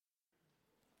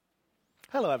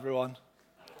Hello, everyone.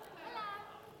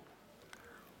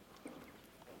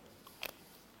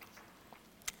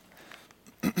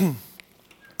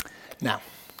 Now,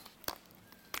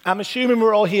 I'm assuming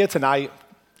we're all here tonight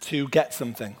to get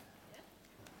something.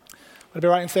 Would I be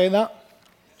right in saying that?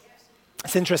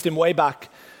 It's interesting, way back,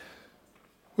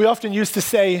 we often used to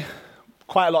say,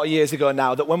 quite a lot of years ago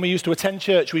now, that when we used to attend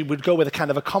church, we would go with a kind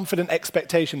of a confident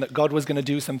expectation that God was going to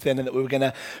do something and that we were going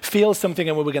to feel something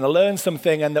and we were going to learn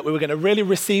something and that we were going to really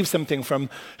receive something from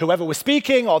whoever was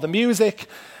speaking or the music.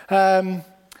 And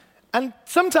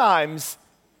sometimes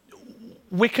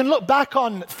we can look back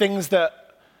on things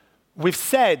that we've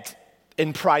said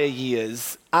in prior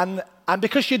years and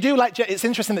because you do, like, it's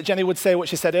interesting that Jenny would say what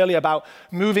she said earlier about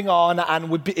moving on and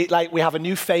we have a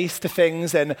new face to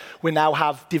things and we now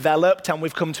have developed and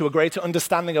we've come to a greater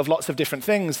understanding of lots of different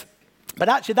things. But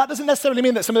actually, that doesn't necessarily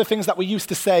mean that some of the things that we used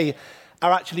to say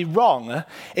are actually wrong.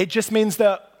 It just means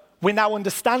that we now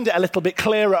understand it a little bit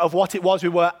clearer of what it was we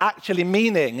were actually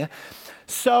meaning.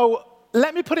 So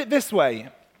let me put it this way.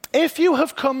 If you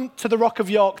have come to the Rock of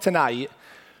York tonight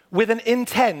with an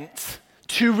intent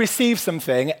to receive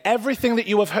something, everything that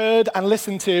you have heard and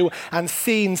listened to and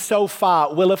seen so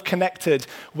far will have connected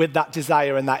with that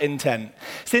desire and that intent.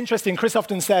 It's interesting, Chris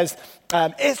often says,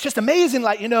 it's just amazing,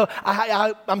 like,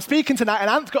 I'm speaking tonight and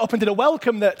Ant got up and did a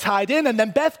welcome that tied in and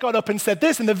then Beth got up and said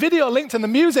this and the video linked and the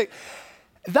music.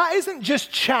 That isn't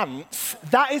just chance.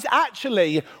 That is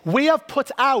actually, we have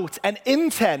put out an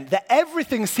intent that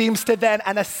everything seems to then,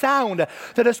 and a sound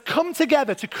that has come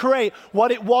together to create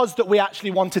what it was that we actually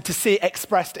wanted to see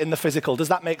expressed in the physical. Does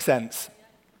that make sense?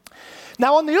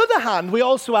 Now, on the other hand, we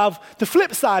also have the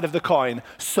flip side of the coin.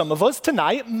 Some of us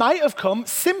tonight might have come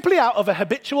simply out of a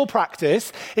habitual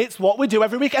practice. It's what we do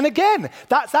every week. And again,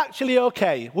 that's actually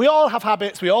okay. We all have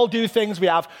habits. We all do things. We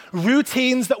have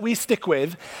routines that we stick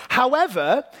with.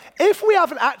 However, if we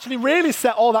haven't actually really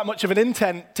set all that much of an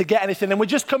intent to get anything and we're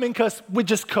just coming because we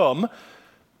just come,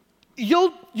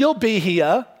 you'll be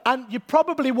here and you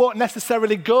probably won't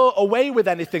necessarily go away with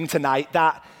anything tonight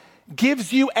that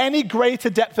gives you any greater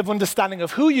depth of understanding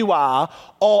of who you are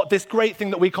or this great thing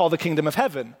that we call the kingdom of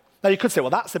heaven. Now, you could say, well,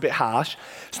 that's a bit harsh.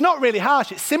 It's not really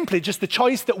harsh. It's simply just the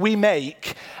choice that we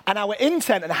make and our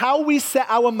intent and how we set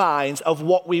our minds of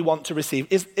what we want to receive.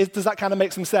 Does that kind of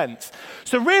make some sense?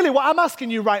 So really, what I'm asking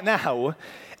you right now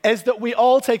is that we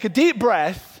all take a deep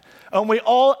breath and we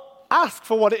all ask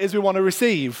for what it is we want to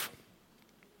receive.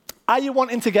 Are you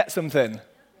wanting to get something?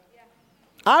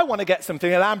 I want to get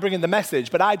something and I'm bringing the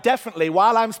message, but I definitely,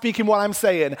 while I'm speaking what I'm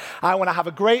saying, I want to have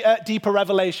a greater, deeper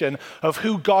revelation of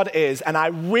who God is. And I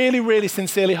really, really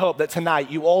sincerely hope that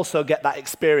tonight you also get that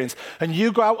experience and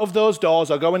you go out of those doors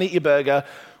or go and eat your burger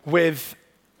with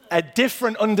a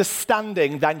different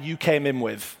understanding than you came in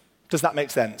with. Does that make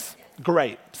sense?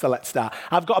 Great. So let's start.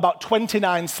 I've got about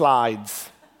 29 slides.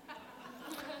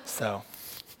 So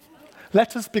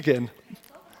let us begin.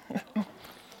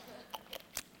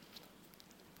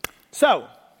 So,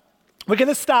 we're going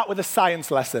to start with a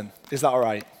science lesson. Is that all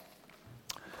right?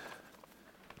 Do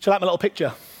you like my little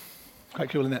picture? Quite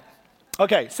cool, isn't it?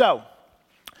 Okay, so,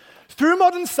 through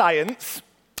modern science,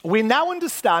 we now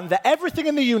understand that everything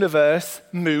in the universe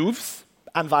moves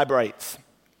and vibrates.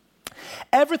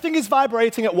 Everything is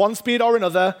vibrating at one speed or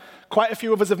another. Quite a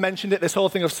few of us have mentioned it, this whole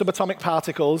thing of subatomic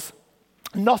particles.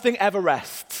 Nothing ever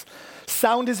rests.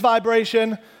 Sound is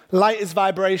vibration, light is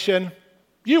vibration,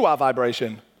 you are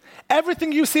vibration.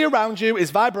 Everything you see around you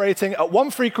is vibrating at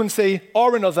one frequency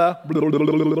or another,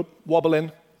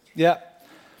 wobbling. Yeah.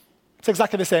 It's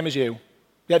exactly the same as you.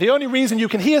 Yeah, the only reason you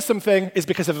can hear something is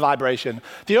because of a vibration.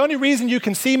 The only reason you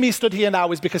can see me stood here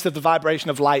now is because of the vibration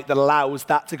of light that allows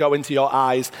that to go into your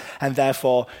eyes, and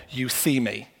therefore you see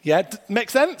me. Yeah, make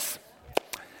sense?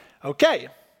 Okay.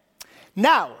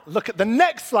 Now, look at the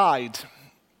next slide.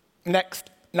 Next.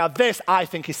 Now, this I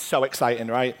think is so exciting,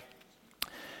 right?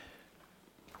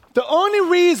 The only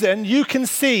reason you can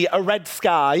see a red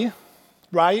sky,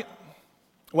 right,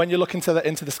 when you look into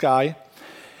the sky,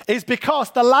 is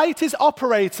because the light is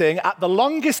operating at the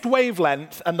longest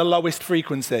wavelength and the lowest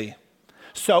frequency.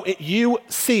 So you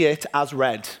see it as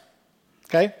red,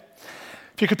 okay?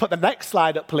 If you could put the next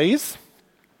slide up, please.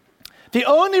 The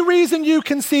only reason you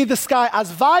can see the sky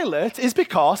as violet is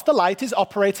because the light is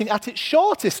operating at its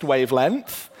shortest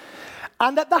wavelength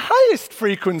and at the highest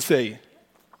frequency.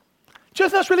 Do you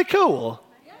think that's really cool?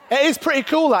 Yeah. It is pretty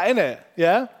cool, that, isn't it?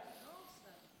 Yeah?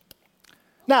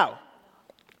 Now,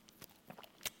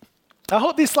 I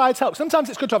hope these slides help. Sometimes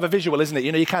it's good to have a visual, isn't it?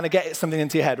 You kind of get something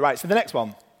into your head. Right, so the next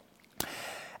one.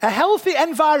 A healthy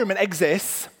environment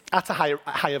exists at a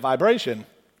higher vibration.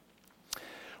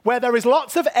 Where there is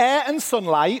lots of air and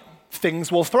sunlight,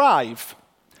 things will thrive.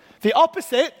 The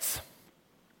opposite,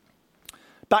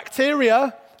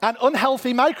 bacteria and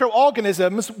unhealthy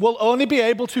microorganisms, will only be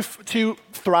able to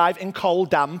thrive in cold,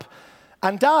 damp,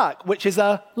 and dark, which is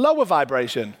a lower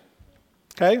vibration.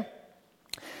 Okay?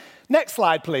 Next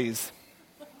slide, please.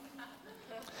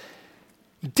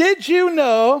 Did you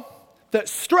know that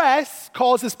stress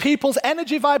causes people's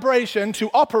energy vibration to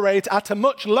operate at a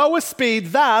much lower speed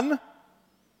than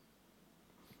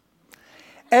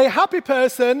a happy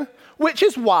person, which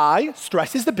is why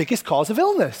stress is the biggest cause of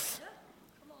illness?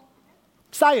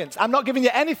 Science. I'm not giving you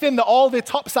anything that all the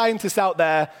top scientists out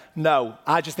there know.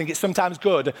 I just think it's sometimes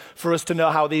good for us to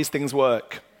know how these things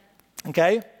work.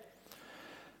 Okay?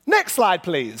 Next slide,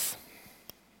 please.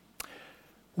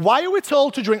 Why are we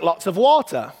told to drink lots of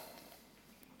water?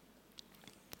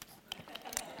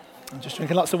 I'm just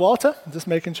drinking lots of water. I'm just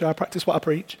making sure I practice what I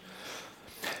preach.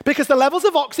 Because the levels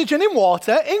of oxygen in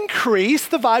water increase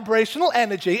the vibrational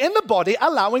energy in the body,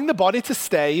 allowing the body to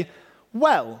stay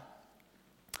well.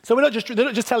 So they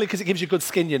don't just tell you because it gives you good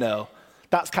skin, you know.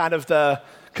 That's kind of the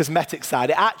cosmetic side.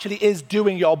 It actually is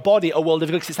doing your body a world of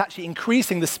good because it's actually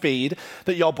increasing the speed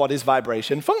that your body's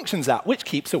vibration functions at, which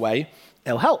keeps away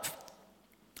ill health.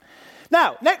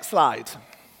 Now, next slide.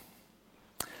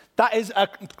 That is a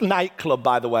nightclub,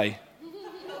 by the way.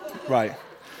 Right.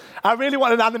 I really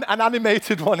want an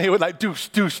animated one here with like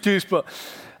doosh, doosh, doosh. But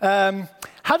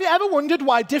have you ever wondered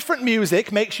why different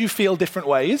music makes you feel different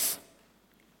ways?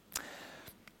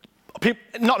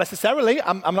 Not necessarily.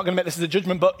 I'm not going to make this as a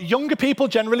judgment, but younger people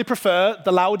generally prefer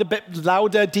the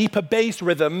louder, deeper bass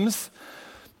rhythms,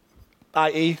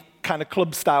 i.e. kind of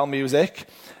club-style music.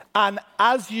 And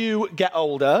as you get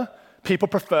older, people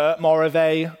prefer more of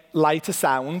a lighter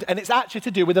sound, and it's actually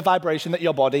to do with the vibration that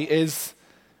your body is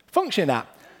functioning at.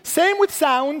 Same with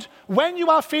sound. When you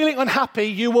are feeling unhappy,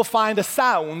 you will find a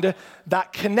sound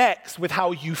that connects with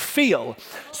how you feel.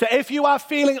 So if you are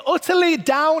feeling utterly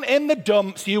down in the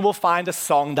dumps, you will find a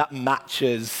song that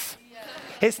matches.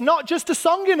 It's not just a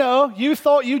song, you know. You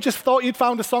just thought you'd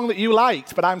found a song that you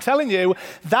liked, but I'm telling you,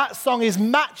 that song is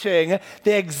matching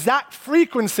the exact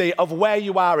frequency of where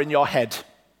you are in your head.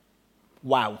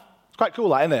 Wow. It's quite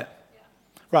cool, isn't it? Yeah.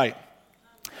 Right.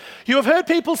 You have heard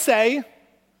people say,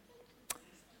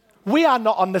 we are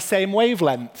not on the same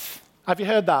wavelength. Have you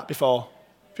heard that before?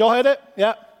 Have you all heard it?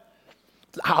 Yeah?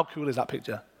 How cool is that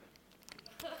picture?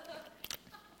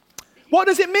 What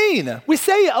does it mean? We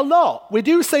say it a lot. We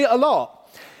do say it a lot.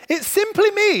 It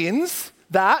simply means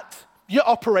that you're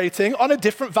operating on a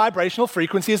different vibrational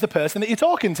frequency as the person that you're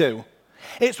talking to.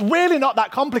 It's really not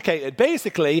that complicated.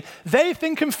 Basically, they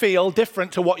think and feel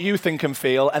different to what you think and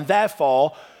feel, and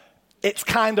therefore, it's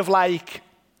kind of like,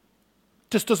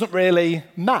 just doesn't really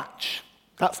match.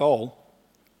 That's all.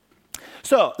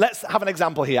 So, let's have an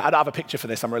example here. I don't have a picture for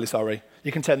this, I'm really sorry.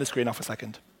 You can turn the screen off a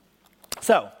second.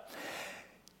 So,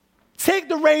 take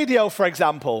the radio, for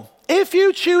example. If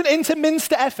you tune into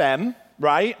Minster FM,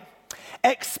 right,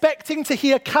 expecting to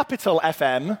hear Capital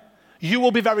FM, you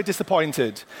will be very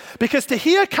disappointed. Because to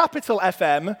hear Capital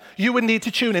FM, you would need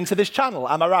to tune into this channel.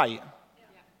 Am I right? Yeah.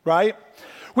 Right?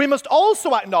 We must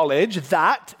also acknowledge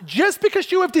that just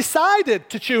because you have decided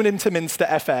to tune into Minster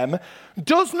FM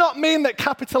does not mean that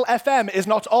Capital FM is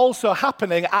not also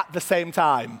happening at the same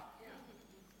time.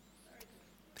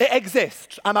 It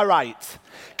exists, am I right?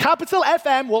 Capital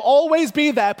FM will always be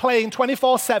there playing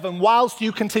 24/7 whilst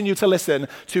you continue to listen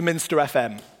to Minster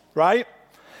FM, right?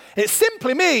 It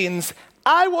simply means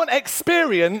I won't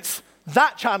experience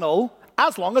that channel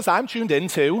as long as I'm tuned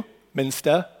into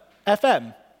Minster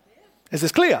FM. Is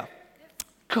this clear?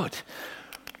 Good.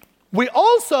 We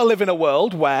also live in a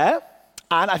world where,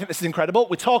 and I think this is incredible,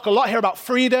 we talk a lot here about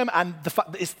freedom, and the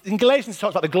fact that in Galatians it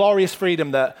talks about the glorious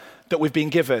freedom that we've been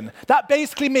given. That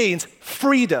basically means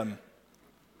freedom.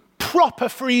 Proper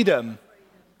freedom.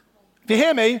 Do you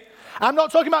hear me? I'm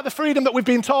not talking about the freedom that we've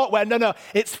been taught where, no,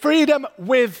 it's freedom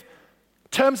with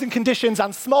terms and conditions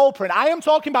and small print. I am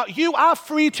talking about you are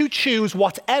free to choose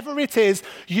whatever it is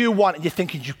you want. And you're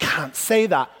thinking, you can't say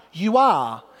that. You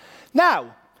are.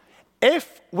 Now,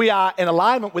 if we are in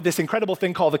alignment with this incredible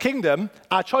thing called the kingdom,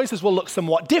 our choices will look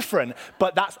somewhat different.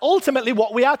 But that's ultimately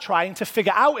what we are trying to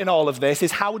figure out in all of this,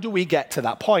 is how do we get to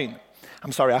that point?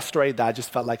 I'm sorry, I strayed there. I just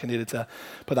felt like I needed to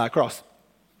put that across.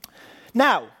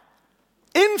 Now,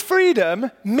 in freedom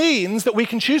means that we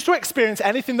can choose to experience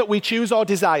anything that we choose or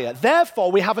desire. Therefore,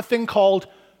 we have a thing called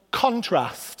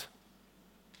contrast.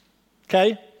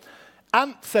 Okay?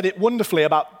 Ant said it wonderfully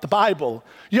about the Bible.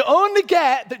 You only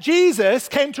get that Jesus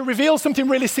came to reveal something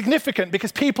really significant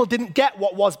because people didn't get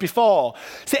what was before.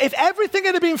 So if everything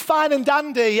had been fine and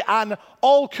dandy and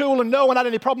all cool and no one had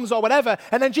any problems or whatever,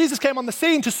 and then Jesus came on the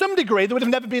scene, to some degree, there would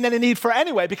have never been any need for it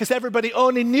anyway because everybody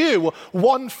only knew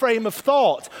one frame of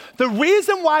thought. The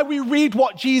reason why we read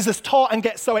what Jesus taught and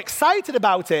get so excited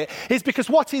about it is because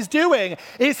what he's doing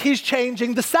is he's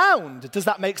changing the sound. Does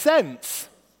that make sense?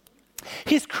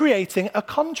 He's creating a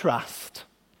contrast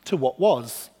to what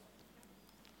was.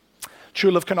 True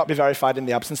love cannot be verified in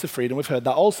the absence of freedom. We've heard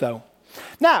that also.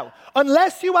 Now,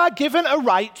 unless you are given a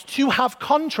right to have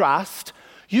contrast,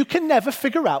 you can never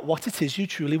figure out what it is you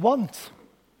truly want.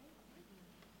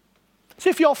 So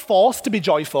if you're forced to be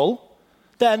joyful,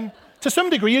 then to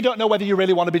some degree, you don't know whether you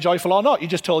really want to be joyful or not. You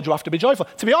just told you have to be joyful.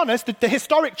 To be honest, the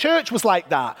historic church was like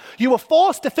that. You were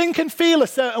forced to think and feel a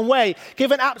certain way,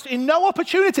 given absolutely no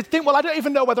opportunity to think, well, I don't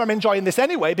even know whether I'm enjoying this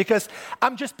anyway, because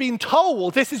I'm just being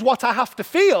told this is what I have to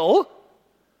feel.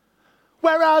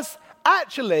 Whereas,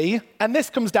 actually, and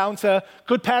this comes down to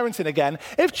good parenting again,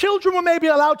 if children were maybe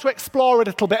allowed to explore a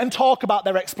little bit and talk about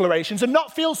their explorations and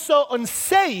not feel so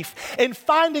unsafe in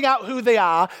finding out who they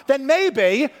are, then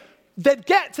maybe they'd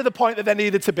get to the point that they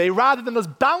needed to be, rather than us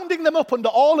bounding them up under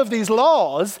all of these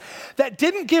laws that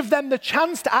didn't give them the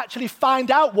chance to actually find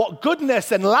out what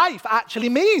goodness and life actually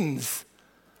means.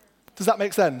 Does that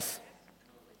make sense?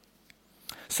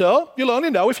 So, you'll only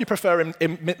know if you prefer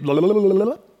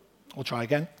we'll try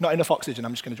again. Not enough oxygen,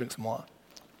 I'm just going to drink some water.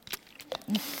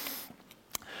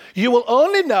 You will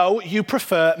only know you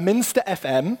prefer Minster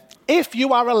FM if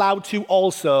you are allowed to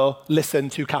also listen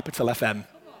to Capital FM.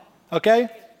 Okay?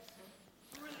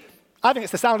 I think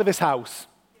it's the sound of this house.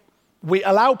 We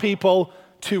allow people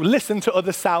to listen to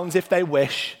other sounds if they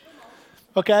wish.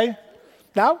 Okay?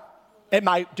 Now, it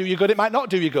might do you good, it might not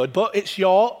do you good, but it's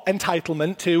your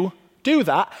entitlement to do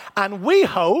that. And we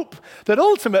hope that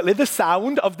ultimately the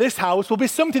sound of this house will be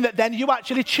something that then you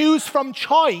actually choose from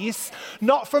choice,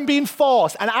 not from being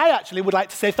forced. And I actually would like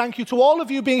to say thank you to all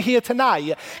of you being here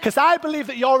tonight, because I believe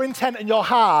that your intent and your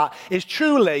heart is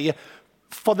truly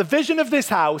for the vision of this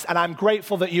house, and I'm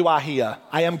grateful that you are here.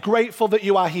 I am grateful that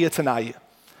you are here tonight.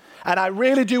 And I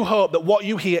really do hope that what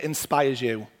you hear inspires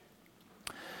you.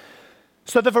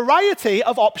 So the variety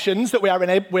of options that we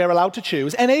are allowed to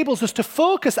choose enables us to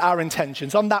focus our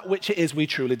intentions on that which it is we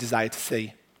truly desire to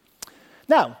see.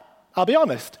 Now, I'll be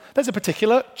honest, there's a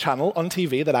particular channel on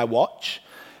TV that I watch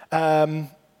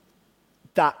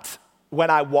that when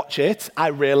I watch it, I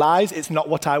realize it's not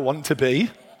what I want to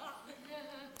be.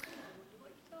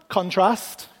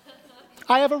 Contrast.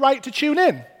 I have a right to tune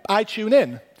in. I tune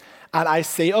in. And I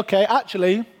see, okay,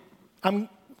 actually,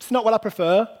 it's not what I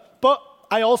prefer, but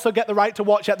I also get the right to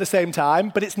watch at the same time,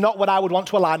 but it's not what I would want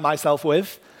to align myself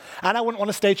with. And I wouldn't want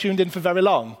to stay tuned in for very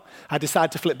long. I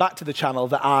decide to flip back to the channel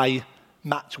that I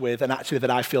match with and actually that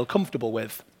I feel comfortable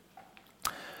with.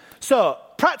 So,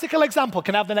 practical example.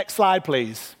 Can I have the next slide,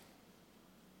 please?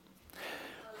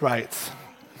 Right.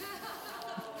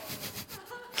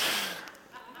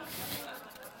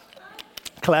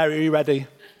 Claire, are you ready?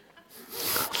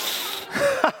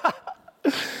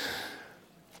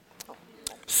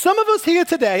 Some of us here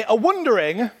today are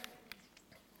wondering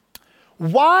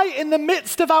why, in the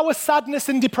midst of our sadness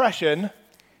and depression,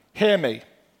 hear me,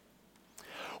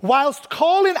 whilst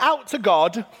calling out to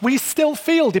God, we still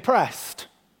feel depressed.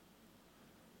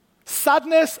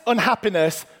 Sadness,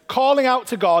 unhappiness, calling out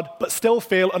to God, but still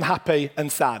feel unhappy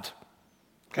and sad.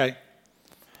 Okay?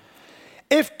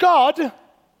 If God,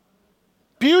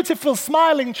 beautiful,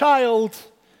 smiling child,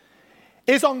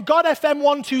 is on God FM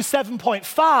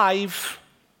 127.5,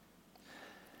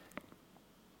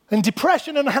 and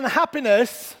depression and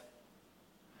unhappiness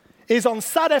is on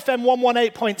Sad FM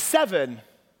 118.7,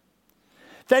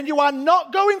 then you are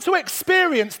not going to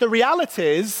experience the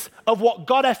realities of what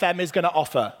God FM is going to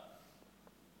offer.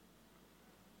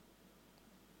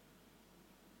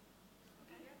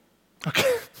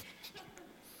 Okay.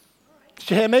 Did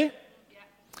you hear me?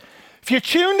 If you're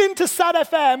tuned into Sad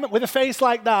FM with a face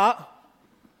like that,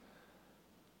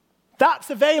 that's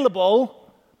available.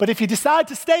 But if you decide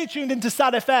to stay tuned into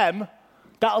Sad FM,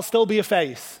 that'll still be a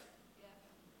face.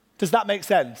 Does that make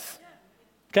sense?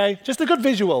 Okay, just a good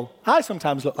visual. I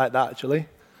sometimes look like that, actually,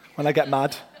 when I get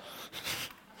mad.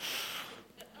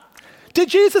 Did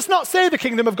Jesus not say the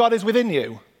kingdom of God is within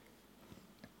you?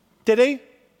 Did he?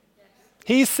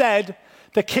 He said,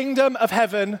 the kingdom of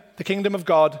heaven, the kingdom of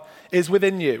God, is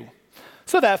within you.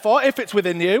 So therefore, if it's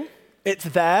within you, it's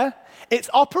there.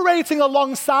 It's operating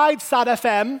alongside Sad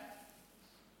FM,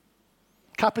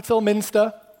 Capital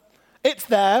Minster. It's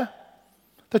there.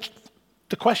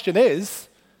 The question is,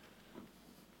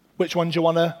 which one do you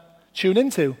want to tune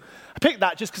into? I picked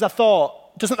that just because I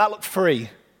thought, doesn't that look free?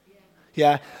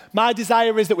 Yeah. My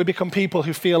desire is that we become people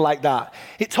who feel like that.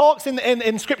 It talks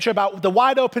in Scripture about the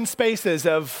wide open spaces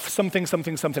of something,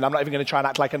 something, something. I'm not even going to try and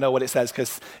act like I know what it says,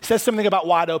 because it says something about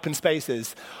wide open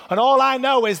spaces. And all I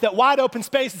know is that wide open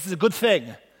spaces is a good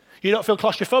thing. You don't feel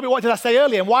claustrophobic. What did I say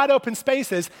earlier? In wide open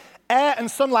spaces, air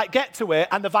and sunlight get to it,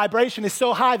 and the vibration is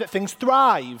so high that things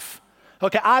thrive.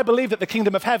 Okay, I believe that the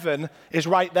kingdom of heaven is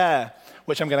right there,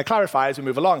 which I'm going to clarify as we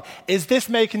move along. Is this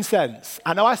making sense?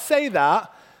 I know I say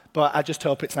that, but I just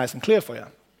hope it's nice and clear for you.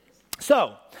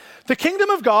 So, the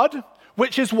kingdom of God,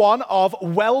 which is one of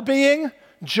well-being,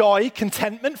 joy,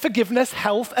 contentment, forgiveness,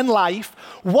 health, and life,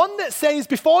 one that says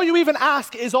before you even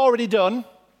ask, it is already done,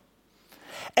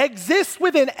 exists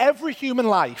within every human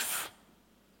life.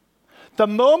 The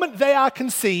moment they are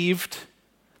conceived,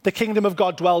 the kingdom of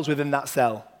God dwells within that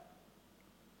cell.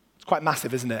 It's quite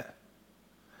massive, isn't it?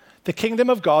 The kingdom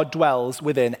of God dwells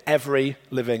within every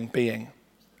living being.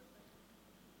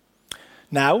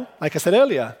 Now, like I said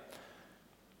earlier,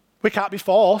 we can't be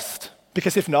forced,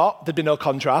 because if not, there'd be no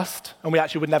contrast, and we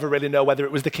actually would never really know whether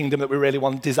it was the kingdom that we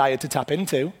really desired to tap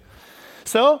into.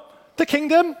 So, the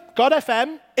kingdom, God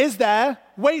FM, is there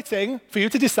waiting for you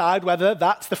to decide whether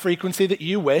that's the frequency that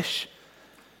you wish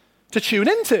to tune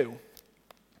into.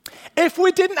 If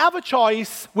we didn't have a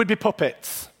choice, we'd be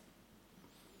puppets,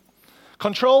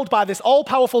 controlled by this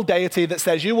all-powerful deity that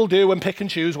says you will do and pick and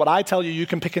choose what I tell you you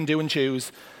can pick and do and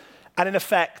choose. And in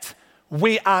effect,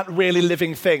 we aren't really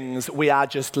living things. We are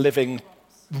just living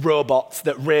robots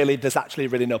that really, there's actually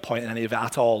really no point in any of it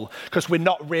at all, because we're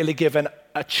not really given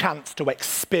a chance to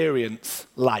experience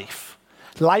life.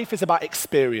 Life is about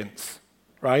experience,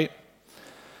 right?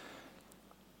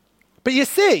 But you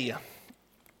see,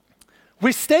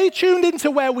 we stay tuned into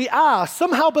where we are,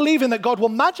 somehow believing that God will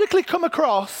magically come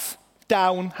across,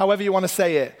 down, however you want to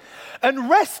say it, and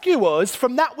rescue us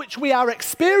from that which we are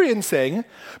experiencing,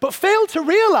 but fail to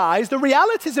realize the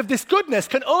realities of this goodness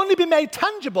can only be made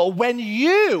tangible when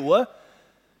you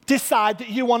decide that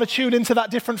you want to tune into that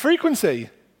different frequency.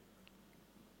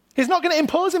 He's not going to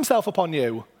impose himself upon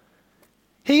you.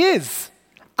 He is.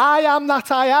 I am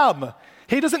that I am.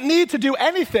 He doesn't need to do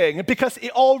anything because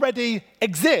it already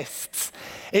exists.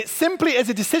 It simply is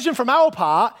a decision from our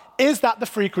part, is that the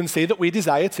frequency that we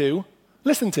desire to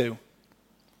listen to?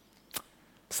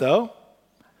 So,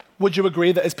 would you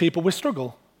agree that as people we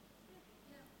struggle?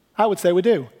 I would say we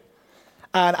do.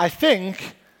 And I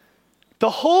think the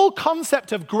whole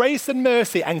concept of grace and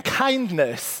mercy and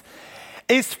kindness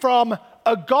is from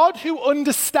a God who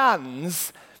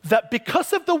understands that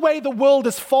because of the way the world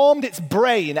has formed its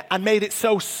brain and made it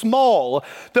so small,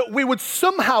 that we would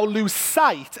somehow lose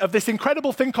sight of this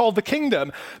incredible thing called the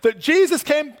kingdom, that Jesus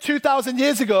came 2,000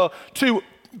 years ago to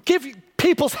give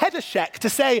people's head a shake, to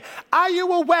say, are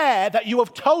you aware that you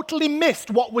have totally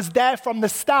missed what was there from the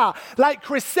start? Like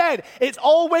Chris said, it's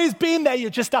always been there,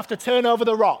 you just have to turn over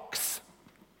the rocks.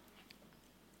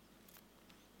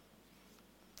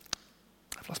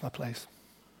 I've lost my place.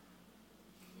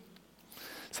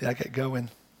 See, I get going.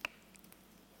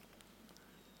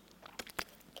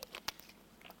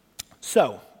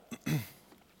 So,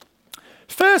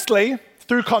 firstly,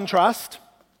 through contrast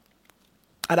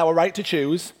and our right to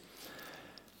choose,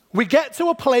 we get to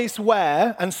a place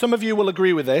where, and some of you will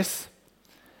agree with this,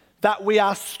 that we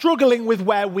are struggling with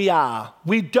where we are.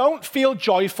 We don't feel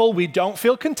joyful, we don't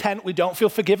feel content, we don't feel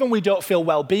forgiven, we don't feel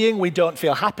well-being, we don't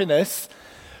feel happiness.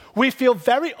 We feel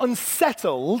very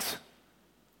unsettled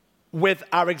with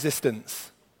our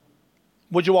existence.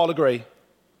 Would you all agree?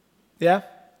 Yeah?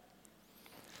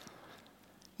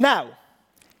 Now,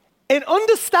 in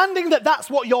understanding that that's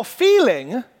what you're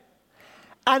feeling,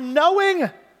 and knowing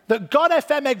that God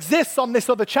FM exists on this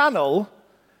other channel,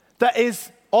 that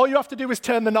is, all you have to do is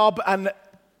turn the knob and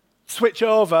switch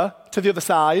over to the other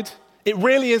side. It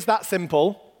really is that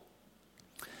simple.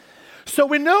 So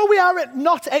we know we are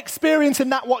not experiencing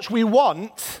that which we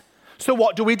want, so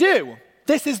what do?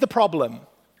 This is the problem.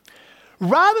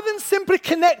 Rather than simply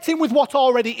connecting with what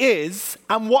already is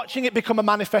and watching it become a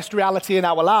manifest reality in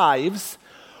our lives,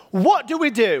 what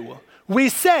do? We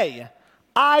say,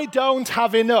 I don't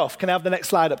have enough. Can I have the next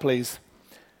slide up, please?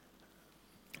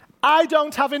 I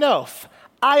don't have enough.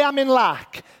 I am in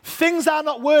lack. Things are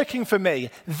not working for me.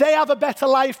 They have a better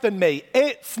life than me.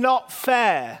 It's not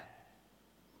fair.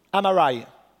 Am I right?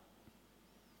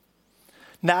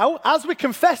 Now, as we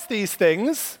confess these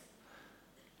things,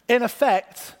 in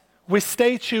effect, we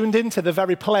stay tuned into the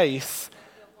very place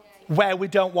where we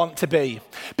don't want to be.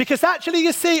 Because actually,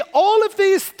 you see, all of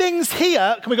these things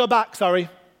here, can we go back, sorry?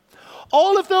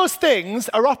 All of those things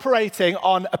are operating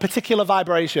on a particular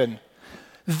vibration.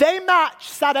 They match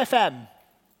SAD FM.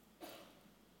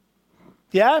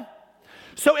 Yeah?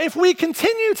 So if we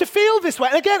continue to feel this way,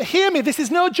 and again, hear me, this is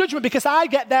no judgment because I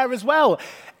get there as well.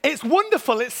 It's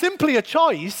wonderful. It's simply a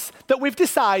choice that we've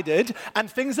decided and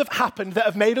things have happened that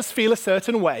have made us feel a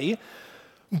certain way.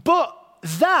 But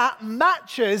that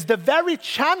matches the very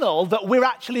channel that we're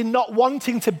actually not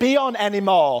wanting to be on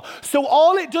anymore. So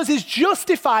all it does is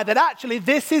justify that actually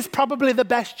this is probably the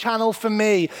best channel for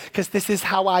me because this is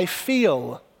how I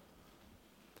feel.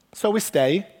 So we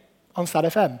stay on SAD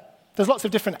FM. There's lots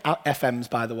of different FMs,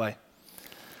 by the way.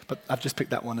 But I've just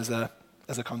picked that one as a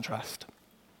contrast.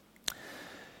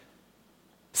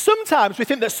 Sometimes we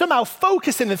think that somehow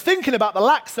focusing and thinking about the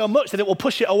lack so much that it will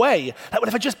push it away. Like, what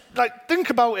if I just think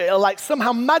about it, it'll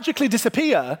somehow magically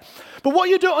disappear. But what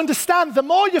you don't understand, the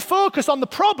more you focus on the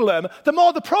problem, the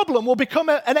more the problem will become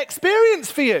an experience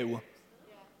for you.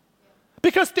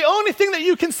 Because the only thing that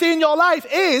you can see in your life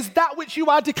is that which you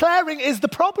are declaring is the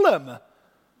problem.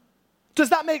 Does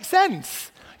that make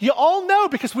sense? You all know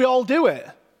because we all do it.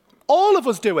 All of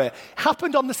us do it.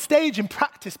 Happened on the stage in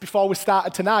practice before we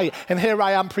started tonight, and here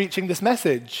I am preaching this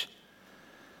message.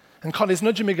 And Connie's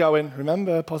nudging me going,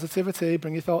 remember, positivity,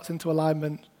 bring your thoughts into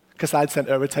alignment. Because I'd sent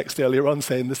her a text earlier on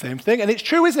saying the same thing. And it's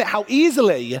true, isn't it, how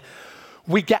easily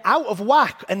we get out of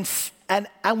whack and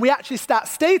we actually start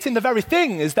stating the very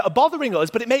things that are bothering us,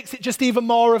 but it makes it just even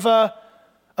more of a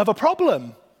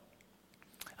problem.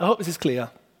 I hope this is clear.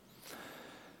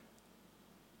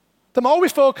 The more we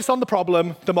focus on the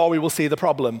problem, the more we will see the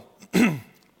problem.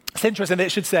 It's interesting,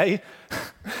 it should say,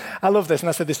 I love this, and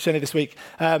I said this to Jenny this week,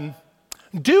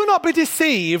 do not be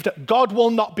deceived, God will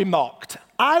not be mocked.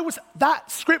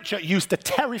 That scripture used to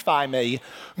terrify me.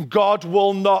 God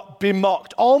will not be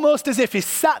mocked. Almost as if he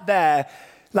sat there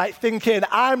thinking,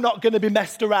 I'm not going to be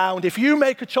messed around. If you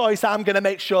make a choice, I'm going to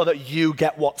make sure that you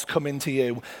get what's coming to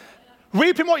you.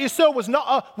 Reaping what you sow was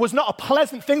not a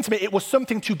pleasant thing to me. It was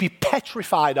something to be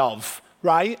petrified of,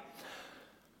 right?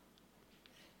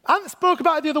 I spoke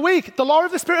about it the other week. The law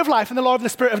of the spirit of life and the law of the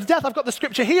spirit of death. I've got the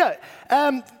scripture here.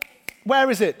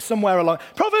 Where is it? Somewhere along.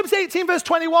 Proverbs 18, verse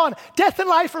 21. Death and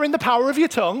life are in the power of your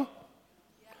tongue.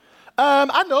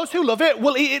 And those who love it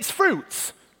will eat its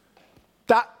fruits.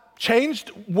 That,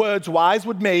 changed words-wise,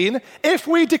 would mean if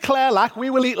we declare lack, we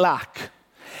will eat lack.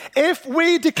 If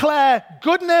we declare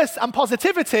goodness and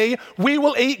positivity, we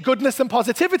will eat goodness and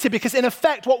positivity because in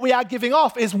effect what we are giving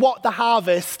off is what the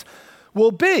harvest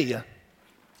will be.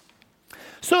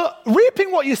 So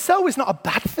reaping what you sow is not a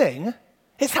bad thing.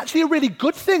 It's actually a really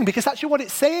good thing because actually what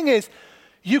it's saying is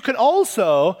you can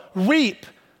also reap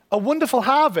a wonderful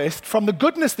harvest from the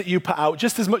goodness that you put out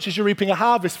just as much as you're reaping a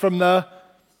harvest from the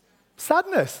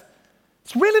sadness.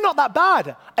 It's really not that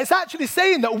bad. It's actually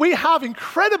saying that we have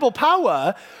incredible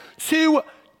power to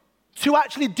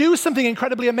actually do something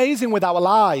incredibly amazing with our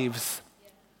lives.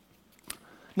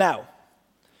 Now,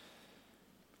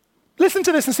 listen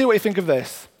to this and see what you think of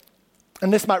this.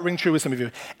 And this might ring true with some of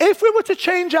you. If we were to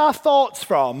change our thoughts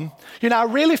from, I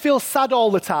really feel sad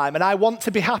all the time and I want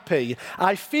to be happy.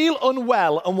 I feel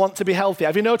unwell and want to be healthy.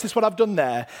 Have you noticed what I've done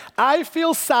there? I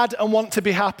feel sad and want to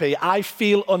be happy. I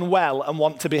feel unwell and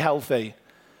want to be healthy.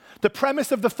 The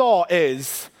premise of the thought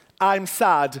is, I'm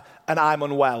sad and I'm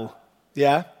unwell.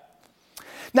 Yeah?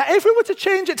 Now, if we were to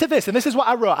change it to this, and this is what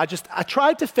I wrote, I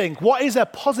tried to think, what is a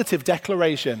positive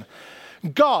declaration?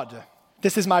 God,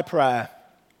 this is my prayer.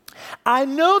 I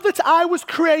know that I was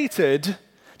created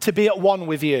to be at one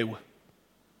with you.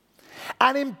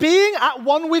 And in being at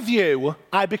one with you,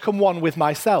 I become one with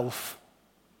myself.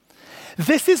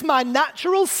 This is my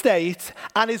natural state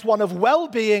and is one of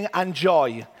well-being and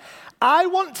joy. I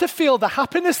want to feel the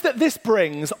happiness that this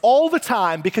brings all the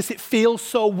time because it feels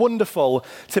so wonderful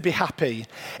to be happy.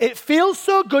 It feels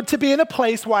so good to be in a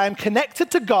place where I'm connected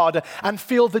to God and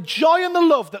feel the joy and the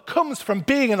love that comes from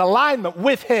being in alignment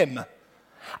with Him.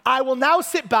 I will now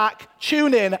sit back,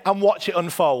 tune in, and watch it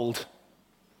unfold.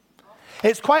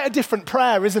 It's quite a different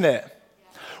prayer, isn't it?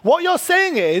 What you're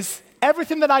saying is,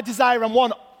 everything that I desire and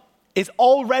want is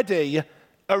already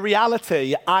a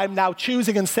reality. I'm now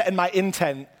choosing and setting my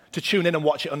intent to tune in and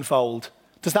watch it unfold.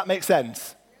 Does that make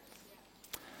sense?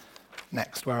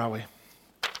 Next, where are we?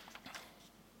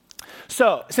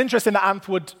 So, it's interesting that Anth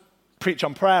would preach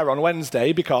on prayer on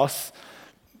Wednesday because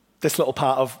this little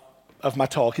part of my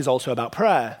talk is also about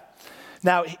prayer.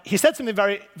 Now, he said something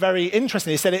very, very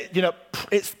interesting. He said,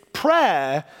 it's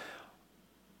prayer.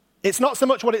 It's not so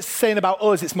much what it's saying about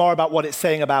us, it's more about what it's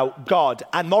saying about God.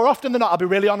 And more often than not, I'll be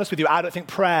really honest with you, I don't think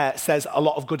prayer says a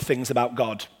lot of good things about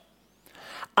God.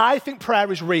 I think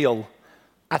prayer is real.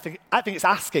 I think it's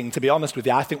asking, to be honest with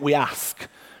you. I think we ask,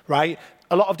 right?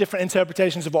 A lot of different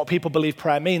interpretations of what people believe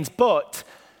prayer means, but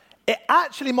it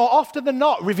actually, more often than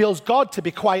not, reveals God to be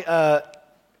quite a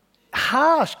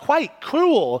harsh, quite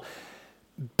cruel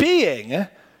being,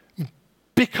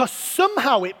 because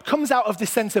somehow it comes out of this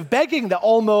sense of begging that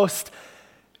almost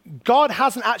God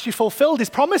hasn't actually fulfilled his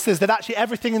promises, that actually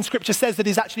everything in Scripture says that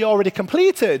he's actually already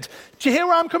completed. Do you hear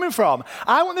where I'm coming from?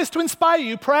 I want this to inspire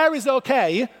you. Prayer is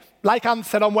okay, like Anne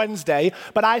said on Wednesday,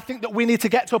 but I think that we need to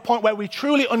get to a point where we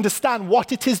truly understand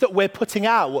what it is that we're putting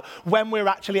out when we're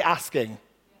actually asking,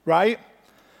 right?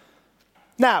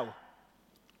 Now,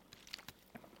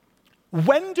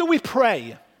 when do we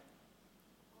pray?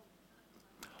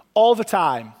 All the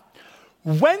time.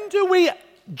 When do we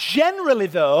generally,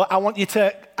 though, I want you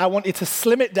to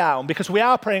slim it down, because we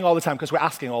are praying all the time because we're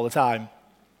asking all the time.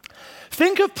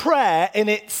 Think of prayer in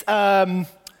its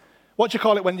what do you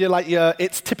call it when you're like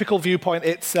its typical viewpoint?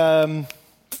 It's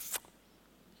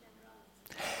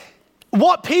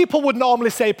what people would normally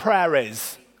say prayer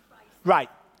is. Right,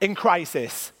 in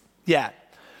crisis. Yeah.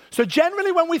 So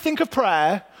generally when we think of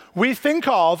prayer, we think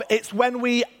of it's when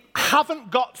we haven't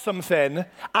got something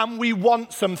and we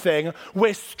want something,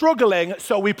 we're struggling,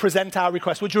 so we present our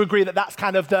request. Would you agree that that's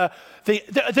kind of the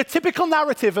typical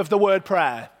narrative of the word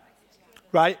prayer?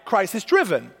 Right? Crisis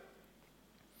driven.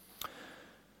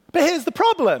 But here's the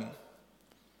problem.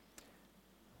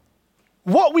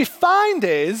 What we find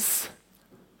is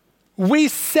we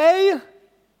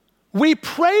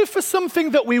pray for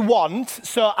something that we want,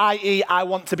 so i.e. I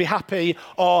want to be happy,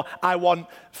 or I want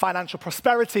financial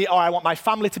prosperity, or I want my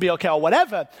family to be okay, or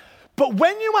whatever. But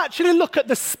when you actually look at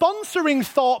the sponsoring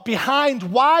thought behind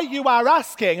why you are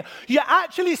asking, you're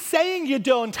actually saying you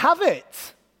don't have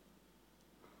it.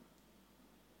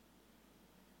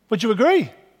 Would you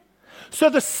agree? So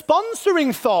the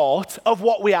sponsoring thought of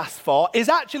what we ask for is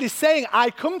actually saying, I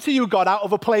come to you, God, out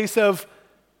of a place of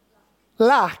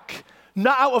lack,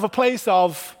 not out of a place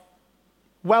of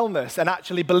wellness, and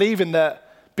actually believing that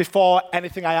before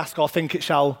anything I ask or think it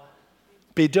shall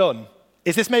be done.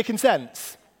 Is this making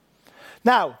sense?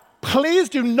 Now, please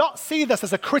do not see this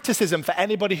as a criticism for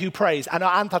anybody who prays. I know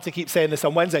Ant had to keep saying this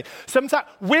on Wednesday. Sometimes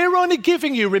we're only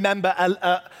giving you, remember,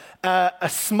 a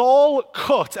small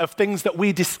cut of things that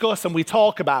we discuss and we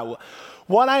talk about.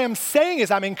 What I am saying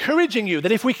is I'm encouraging you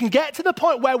that if we can get to the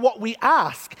point where what we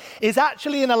ask is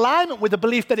actually in alignment with the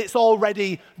belief that it's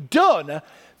already done,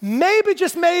 maybe,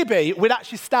 just maybe, we'd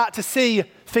actually start to see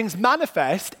things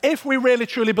manifest if we really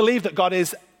truly believe that God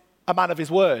is a man of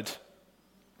his word,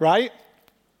 right?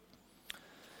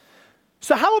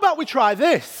 So how about we try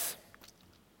this?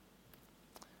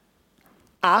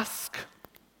 Ask,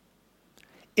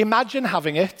 imagine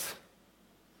having it,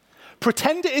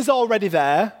 pretend it is already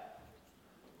there.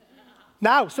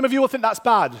 Now, some of you will think that's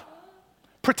bad.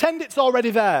 Pretend it's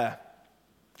already there,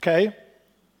 okay?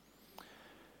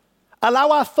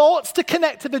 Allow our thoughts to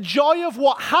connect to the joy of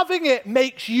what having it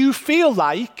makes you feel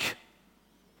like,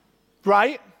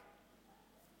 right?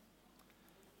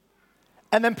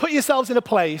 And then put yourselves in a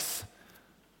place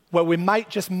where we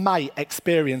might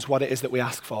experience what it is that we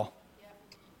ask for.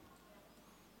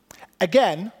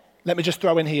 Again, let me just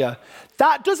throw in here.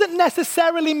 That doesn't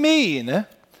necessarily mean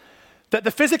that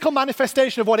the physical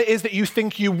manifestation of what it is that you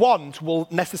think you want will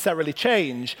necessarily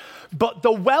change, but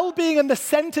the well-being and the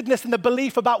centeredness and the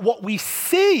belief about what we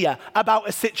see about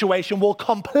a situation will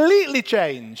completely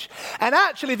change. And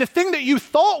actually, the thing that you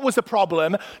thought was a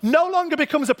problem no longer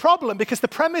becomes a problem, because the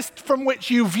premise from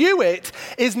which you view it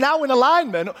is now in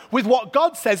alignment with what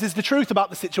God says is the truth about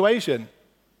the situation.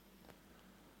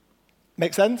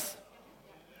 Make sense?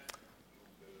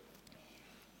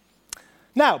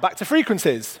 Now, back to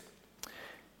frequencies.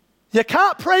 You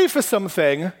can't pray for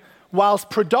something whilst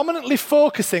predominantly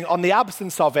focusing on the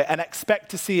absence of it and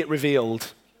expect to see it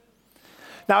revealed.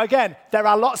 Now again, there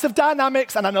are lots of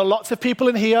dynamics, and I know lots of people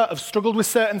in here have struggled with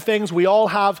certain things, we all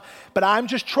have, but I'm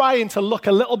just trying to look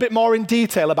a little bit more in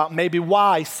detail about maybe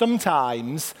why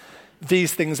sometimes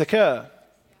these things occur.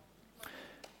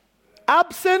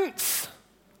 Absence,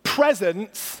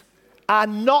 presence are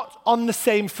not on the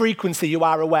same frequency, you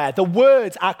are aware. The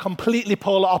words are completely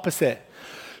polar opposite.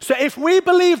 So if we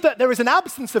believe that there is an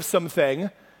absence of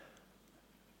something,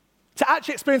 to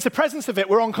actually experience the presence of it,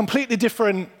 we're on completely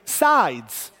different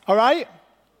sides, all right?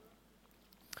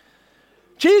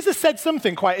 Jesus said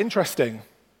something quite interesting.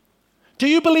 Do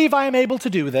you believe I am able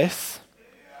to do this?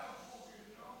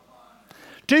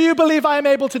 Do you believe I am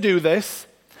able to do this?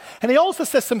 And he also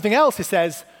says something else. He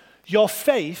says, your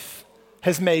faith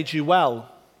has made you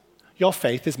well. Your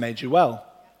faith has made you well.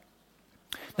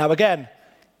 Now again,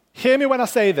 hear me when I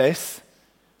say this.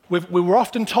 we were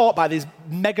often taught by these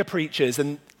mega preachers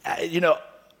and,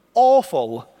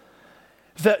 awful,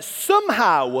 that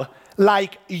somehow,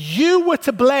 like, you were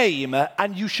to blame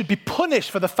and you should be punished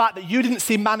for the fact that you didn't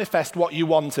see manifest what you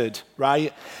wanted,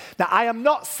 right? Now, I am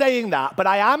not saying that, but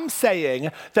I am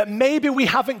saying that maybe we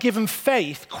haven't given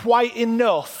faith quite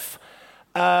enough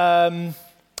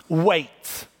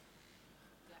weight.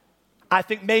 I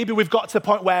think maybe we've got to the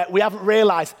point where we haven't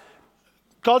realized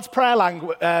God's prayer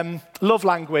language, love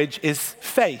language is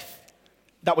faith.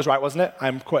 That was right, wasn't it?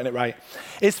 I'm quoting it right.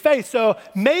 It's faith. So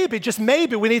maybe, just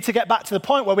maybe, we need to get back to the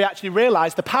point where we actually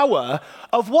realize the power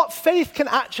of what faith can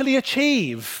actually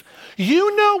achieve.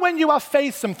 You know when you have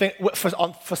faith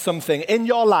for something in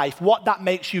your life, what that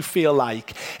makes you feel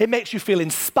like. It makes you feel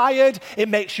inspired. It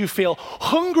makes you feel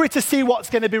hungry to see what's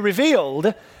going to be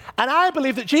revealed. And I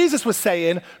believe that Jesus was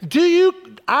saying,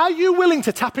 are you willing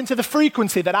to tap into the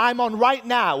frequency that I'm on right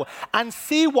now and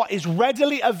see what is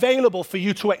readily available for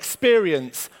you to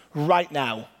experience right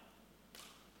now?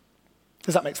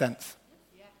 Does that make sense?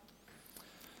 Yeah.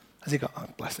 Has he got, oh,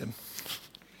 bless him.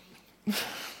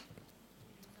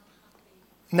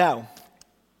 Now,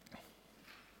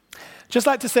 just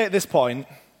like to say at this point,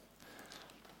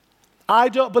 I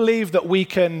don't believe that we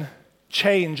can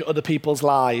change other people's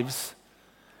lives,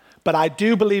 but I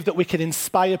do believe that we can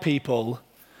inspire people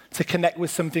to connect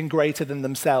with something greater than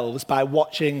themselves by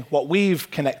watching what we've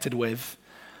connected with.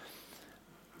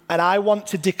 And I want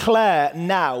to declare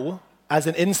now, as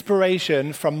an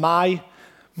inspiration from my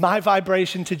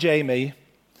vibration to Jamie,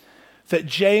 that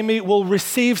Jamie will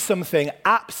receive something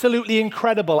absolutely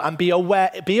incredible and be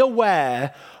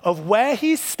aware of where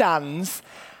he stands,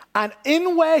 and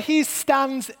in where he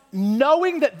stands,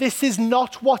 knowing that this is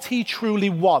not what he truly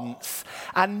wants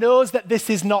and knows that this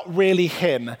is not really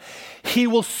him, he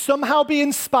will somehow be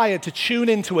inspired to tune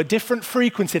into a different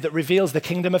frequency that reveals the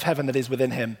kingdom of heaven that is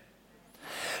within him.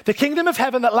 The kingdom of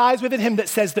heaven that lies within him that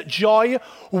says that joy,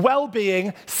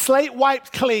 well-being, slate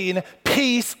wiped clean,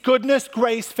 peace, goodness,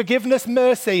 grace, forgiveness,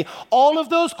 mercy, all of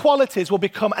those qualities will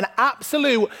become an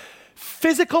absolute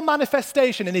physical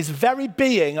manifestation in his very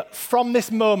being from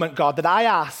this moment, God, that I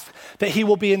ask that he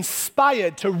will be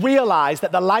inspired to realize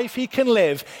that the life he can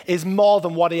live is more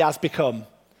than what he has become.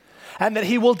 And that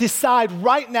he will decide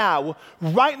right now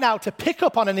to pick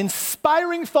up on an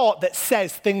inspiring thought that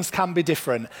says things can be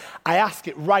different. I ask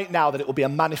it right now that it will be a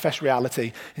manifest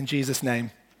reality in Jesus'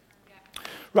 name. Yeah.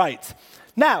 Right.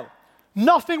 Now,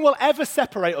 nothing will ever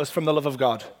separate us from the love of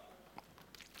God.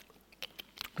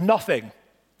 Nothing.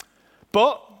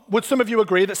 But would some of you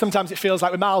agree that sometimes it feels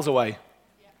like we're miles away?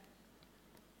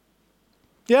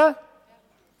 Yeah?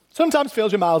 Sometimes it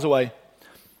feels you're miles away.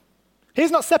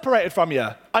 He's not separated from you,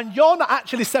 and you're not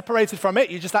actually separated from it.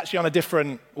 You're just actually on a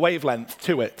different wavelength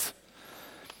to it.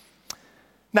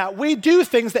 Now, we do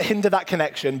things that hinder that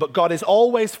connection, but God is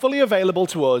always fully available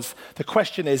to us. The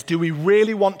question is, do we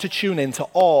really want to tune into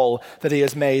all that he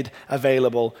has made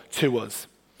available to us?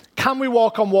 Can we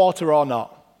walk on water or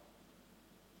not?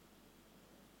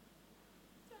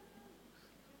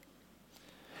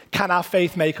 Can our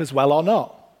faith make us well or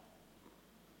not?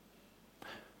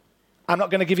 I'm not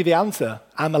going to give you the answer.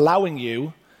 I'm allowing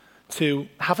you to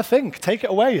have a think, take it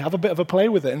away, have a bit of a play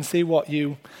with it and see what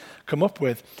you come up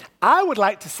with. I would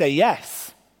like to say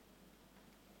yes.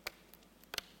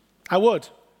 I would.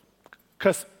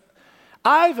 Because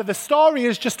either the story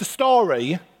is just a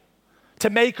story to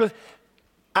make us,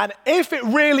 and if it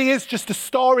really is just a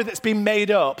story that's been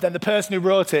made up, then the person who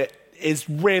wrote it is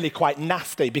really quite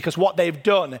nasty, because what they've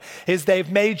done is they've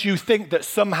made you think that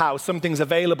somehow something's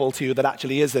available to you that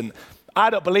actually isn't. I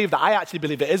don't believe that. I actually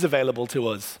believe it is available to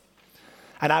us.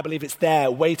 And I believe it's there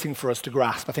waiting for us to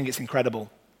grasp. I think it's incredible.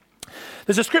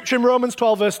 There's a scripture in Romans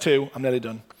 12, verse 2, I'm nearly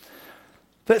done,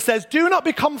 that says, "Do not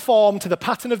be conformed to the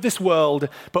pattern of this world,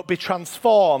 but be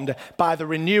transformed by the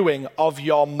renewing of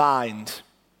your mind."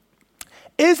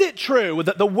 Is it true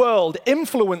that the world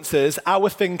influences our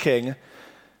thinking?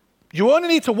 You only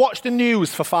need to watch the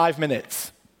news for 5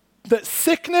 minutes. That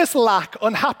sickness, lack,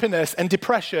 unhappiness, and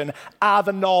depression are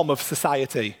the norm of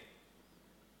society.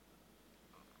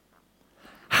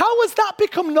 How has that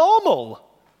become normal?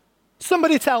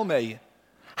 Somebody tell me.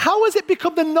 How has it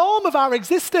become the norm of our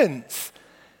existence?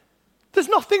 There's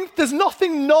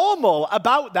nothing normal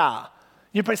about that.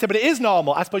 You probably say, but it is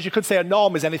normal. I suppose you could say a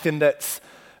norm is anything that's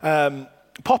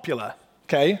popular,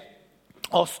 okay?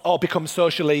 Or becomes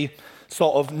socially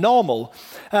sort of normal.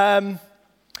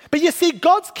 But you see,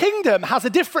 God's kingdom has a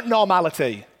different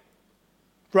normality,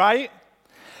 right?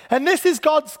 And this is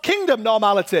God's kingdom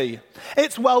normality.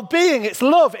 It's well-being, it's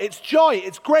love, it's joy,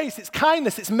 it's grace, it's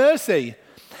kindness, it's mercy.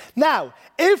 Now,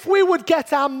 if we would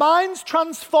get our minds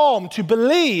transformed to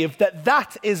believe that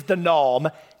that is the norm,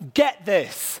 get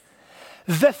this.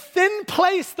 The thin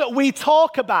place that we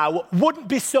talk about wouldn't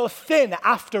be so thin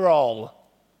after all.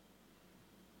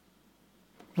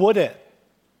 Would it?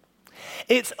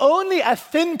 It's only a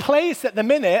thin place at the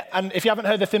minute, and if you haven't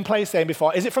heard the thin place saying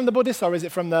before, is it from the Buddhists or is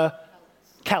it from the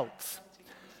Celts?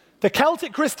 The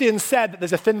Celtic Christians said that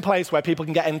there's a thin place where people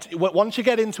can get into. Once you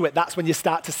get into it, that's when you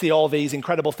start to see all these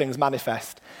incredible things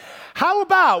manifest. How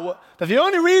about that the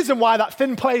only reason why that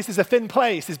thin place is a thin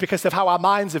place is because of how our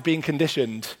minds have been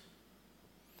conditioned?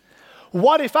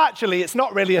 What if actually it's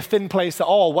not really a thin place at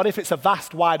all? What if it's a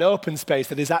vast, wide open space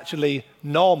that is actually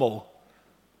normal?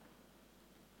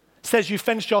 It says you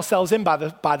fenced yourselves in by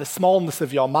the smallness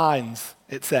of your minds,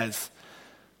 it says.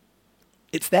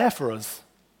 It's there for us.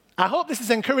 I hope this is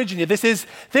encouraging you. This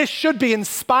should be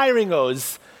inspiring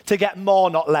us to get more,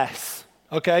 not less.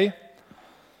 Okay?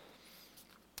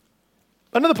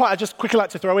 Another point I'd just quickly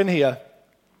like to throw in here.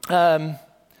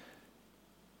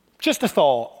 Just a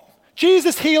thought.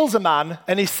 Jesus heals a man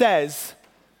and he says,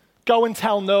 go and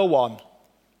tell no one.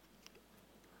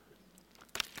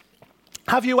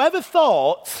 Have you ever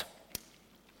thought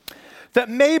that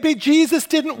maybe Jesus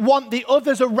didn't want the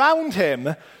others around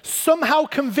him somehow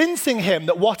convincing him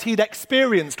that what he'd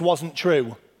experienced wasn't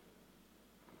true?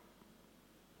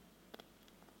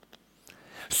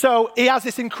 So he has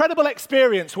this incredible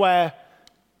experience where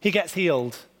he gets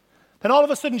healed. Then all of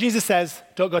a sudden Jesus says,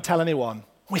 don't go tell anyone.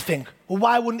 We think, well,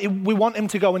 why wouldn't we want him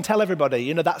to go and tell everybody?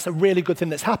 You know, that's a really good thing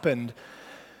that's happened.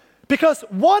 Because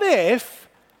what if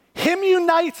him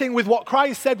uniting with what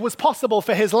Christ said was possible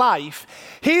for his life,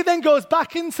 he then goes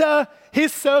back into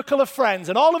his circle of friends,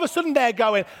 and all of a sudden they're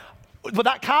going, well,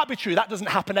 that can't be true. That doesn't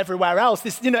happen everywhere else.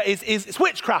 This, you know, is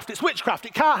witchcraft. It's witchcraft.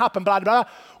 It can't happen, blah, blah,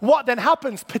 blah. What then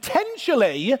happens?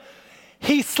 Potentially,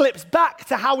 he slips back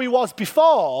to how he was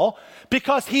before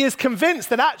because he is convinced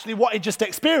that actually what he just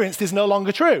experienced is no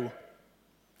longer true.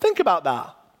 Think about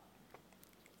that.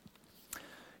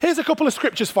 Here's a couple of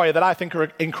scriptures for you that I think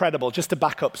are incredible, just to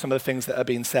back up some of the things that are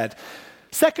being said.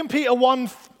 2 Peter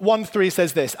 1:3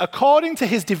 says this, according to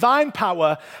his divine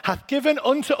power hath given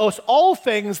unto us all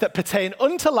things that pertain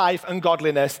unto life and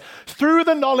godliness through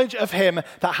the knowledge of him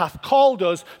that hath called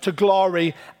us to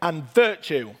glory and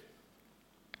virtue.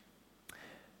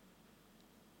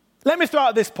 Let me throw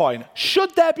out this point.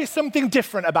 Should there be something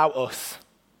different about us?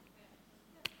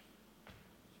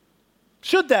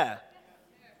 Should there?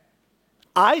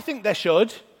 I think there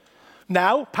should.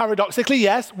 Now, paradoxically,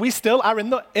 yes, we still are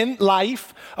in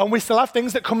life, and we still have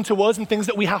things that come to us and things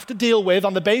that we have to deal with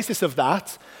on the basis of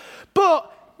that.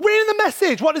 But reading the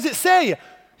message, what does it say?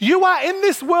 You are in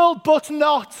this world, but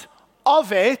not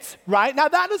of it, right? Now,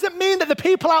 that doesn't mean that the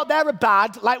people out there are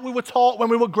bad, like we were taught when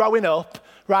we were growing up,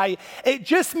 right? It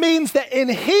just means that in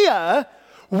here,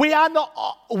 we are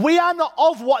not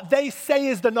of what they say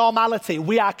is the normality.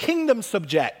 We are kingdom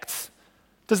subjects.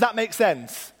 Does that make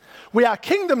sense? We are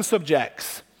kingdom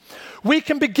subjects. We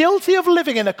can be guilty of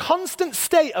living in a constant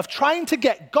state of trying to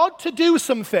get God to do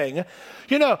something.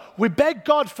 You know, we beg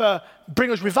God for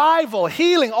bring us revival,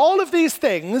 healing, all of these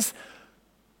things,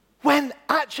 when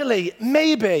actually,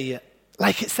 maybe,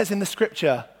 like it says in the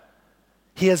scripture,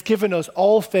 he has given us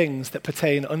all things that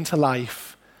pertain unto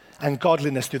life and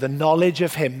godliness through the knowledge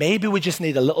of him. Maybe we just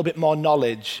need a little bit more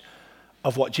knowledge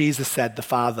of what Jesus said the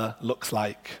Father looks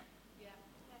like.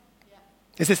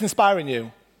 Is this inspiring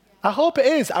you? I hope it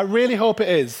is. I really hope it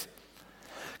is.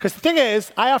 Because the thing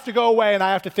is, I have to go away and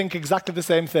I have to think exactly the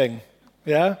same thing.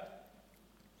 Yeah?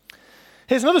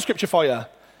 Here's another scripture for you.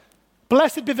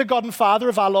 Blessed be the God and Father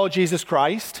of our Lord Jesus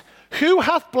Christ, who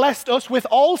hath blessed us with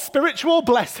all spiritual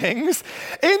blessings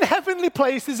in heavenly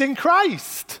places in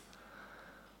Christ.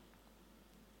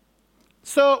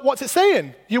 So what's it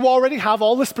saying? You already have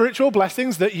all the spiritual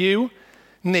blessings that you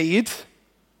need.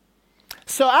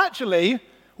 So actually,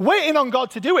 waiting on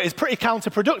God to do it is pretty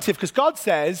counterproductive because God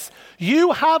says,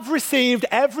 you have received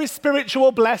every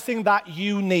spiritual blessing that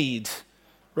you need,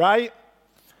 right?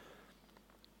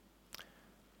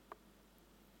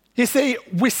 You see,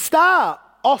 we start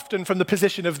often from the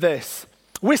position of this.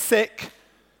 We're sick,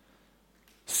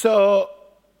 so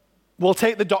we'll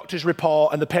take the doctor's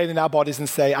report and the pain in our bodies and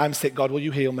say, I'm sick, God, will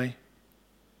you heal me?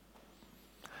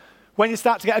 When you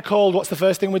start to get a cold, what's the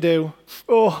first thing we do?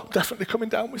 Oh, I'm definitely coming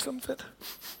down with something.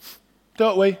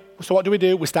 Don't we? So what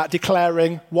do? We start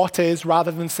declaring what is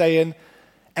rather than saying,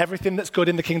 everything that's good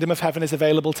in the kingdom of heaven is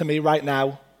available to me right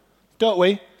now. Don't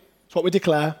we? That's what we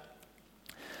declare.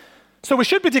 So we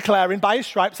should be declaring, by his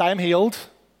stripes I am healed.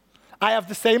 I have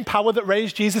the same power that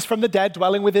raised Jesus from the dead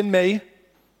dwelling within me.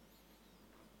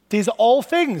 These are all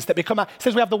things that become, it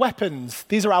says we have the weapons.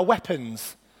 These are our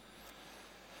weapons.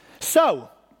 So,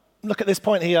 look at this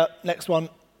point here, next one.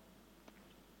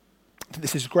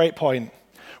 This is a great point.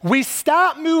 We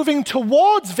start moving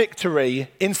towards victory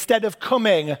instead of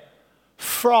coming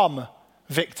from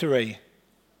victory.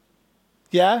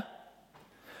 Yeah?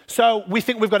 So we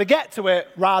think we've got to get to it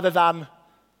rather than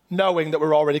knowing that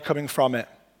we're already coming from it.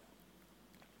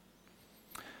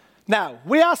 Now,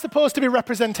 we are supposed to be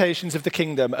representations of the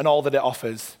kingdom and all that it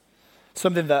offers.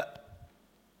 Something that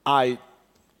I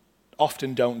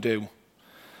often don't do.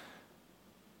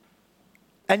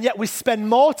 And yet we spend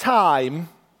more time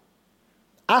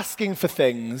asking for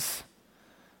things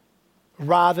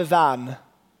rather than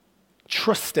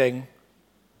trusting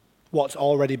what's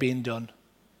already been done.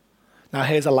 Now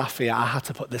here's a laugh here. I had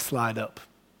to put this slide up.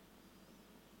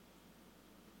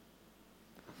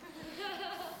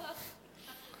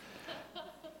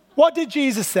 What did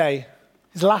Jesus say?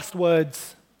 His last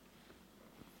words.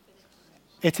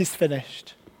 It is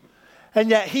finished. And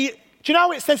yet do you know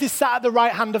how it says he's sat at the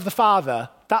right hand of the Father?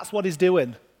 That's what he's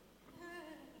doing.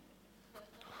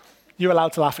 You're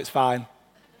allowed to laugh, it's fine.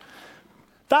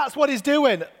 That's what he's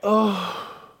doing.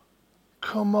 Oh,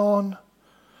 come on.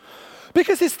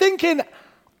 Because he's thinking,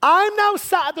 I'm now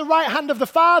sat at the right hand of the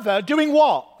Father doing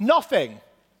what? Nothing.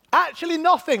 Actually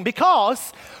nothing,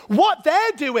 because what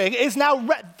they're doing is now,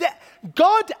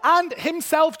 God and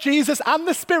himself, Jesus, and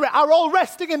the Spirit are all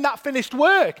resting in that finished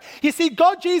work. You see,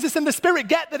 God, Jesus, and the Spirit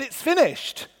get that it's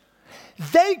finished.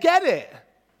 They get it.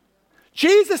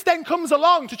 Jesus then comes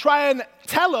along to try and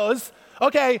tell us,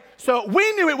 okay, so we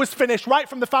knew it was finished right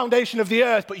from the foundation of the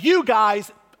earth, but you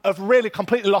guys have really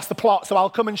completely lost the plot, so I'll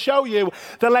come and show you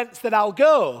the lengths that I'll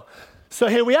go. So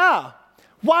here we are.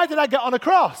 Why did I get on a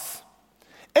cross?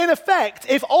 In effect,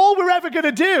 if all we're ever going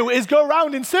to do is go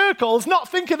around in circles, not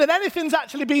thinking that anything's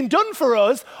actually been done for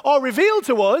us or revealed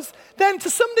to us, then to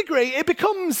some degree it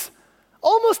becomes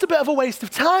almost a bit of a waste of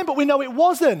time, but we know it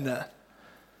wasn't.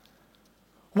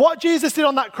 What Jesus did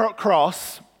on that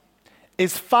cross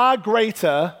is far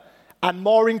greater and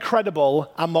more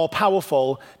incredible and more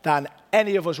powerful than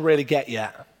any of us really get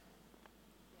yet.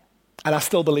 And I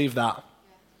still believe that.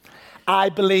 I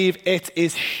believe it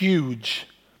is huge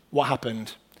what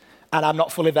happened. And I'm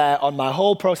not fully there on my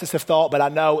whole process of thought, but I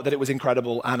know that it was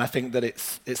incredible, and I think that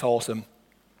it's awesome.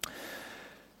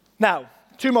 Now,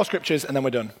 2 more scriptures, and then we're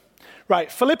done. Right,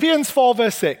 Philippians 4,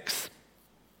 verse 6.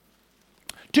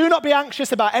 Do not be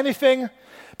anxious about anything,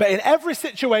 but in every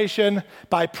situation,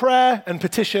 by prayer and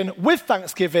petition, with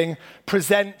thanksgiving,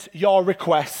 present your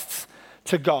requests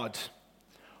to God.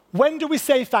 When do we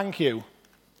say thank you?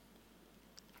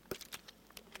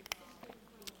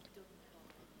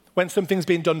 When something's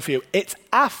been done for you. It's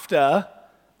after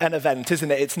an event,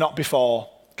 isn't it? It's not before,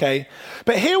 okay?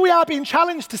 But here we are being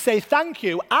challenged to say thank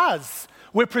you as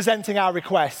we're presenting our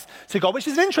requests to God, which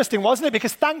is interesting, wasn't it?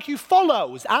 Because thank you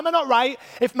follows. Am I not right?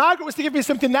 If Margaret was to give me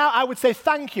something now, I would say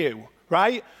thank you,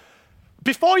 right?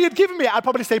 Before you'd given me it, I'd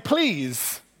probably say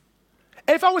please.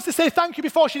 If I was to say thank you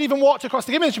before she'd even walked across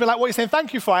the image, she'd be like, what are you saying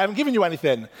thank you for? I haven't given you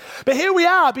anything. But here we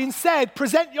are being said,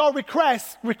 present your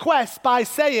requests by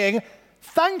saying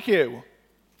thank you.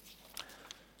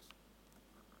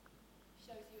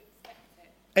 Shows you expect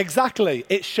it. Exactly.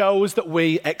 It shows that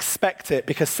we expect it,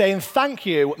 because saying thank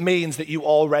you means that you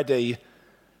already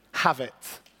have it.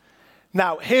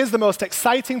 Now, here's the most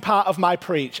exciting part of my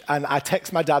preach, and I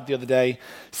text my dad the other day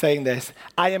saying this.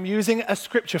 I am using a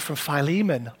scripture from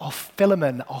Philemon or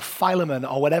Philemon or Philemon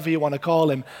or whatever you want to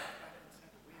call him.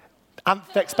 Ant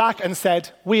texts back and said,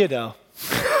 weirdo.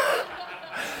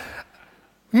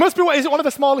 Must be, is it one of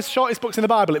the smallest, shortest books in the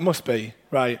Bible? It must be,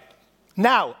 right?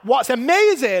 Now, what's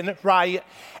amazing, right,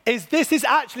 is this is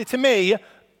actually, to me,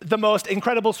 the most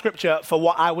incredible scripture for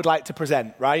what I would like to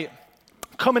present, right?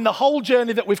 Coming the whole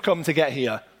journey that we've come to get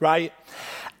here, right?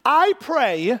 I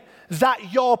pray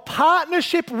that your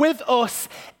partnership with us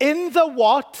in the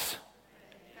what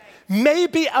may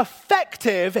be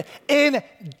effective in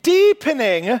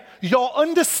deepening your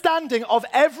understanding of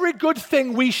every good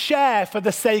thing we share for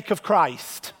the sake of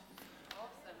Christ.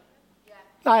 Awesome. Yeah.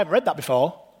 I haven't read that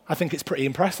before. I think it's pretty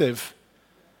impressive.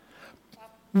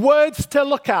 Words to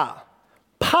look at: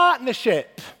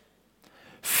 partnership,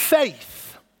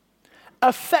 faith,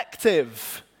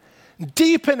 effective,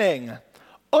 deepening,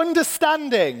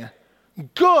 understanding,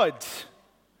 good,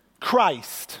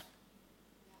 Christ.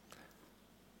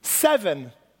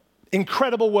 7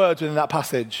 incredible words within that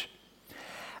passage.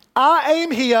 Our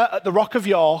aim here at the Rock of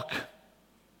York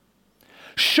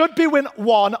should be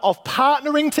one of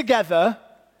partnering together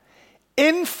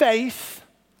in faith,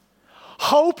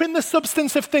 hope in the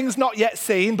substance of things not yet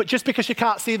seen, but just because you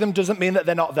can't see them doesn't mean that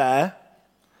they're not there.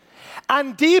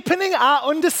 And deepening our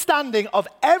understanding of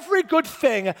every good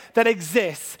thing that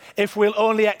exists if we'll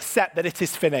only accept that it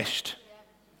is finished.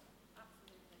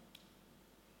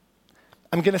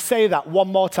 I'm going to say that one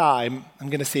more time. I'm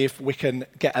going to see if we can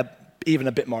get even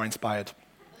a bit more inspired.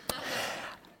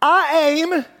 Our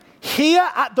aim here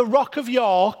at the Rock of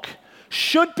York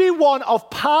should be one of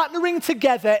partnering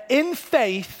together in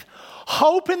faith,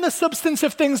 hope in the substance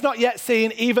of things not yet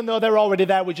seen, even though they're already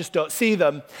there, we just don't see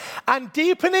them, and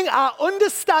deepening our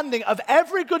understanding of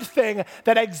every good thing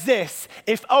that exists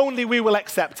if only we will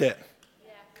accept it.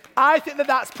 Yeah. I think that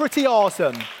that's pretty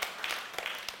awesome.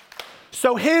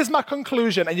 So here's my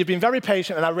conclusion, and you've been very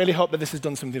patient, and I really hope that this has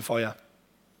done something for you. I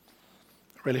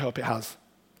really hope it has.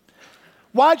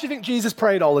 Why do you think Jesus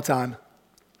prayed all the time?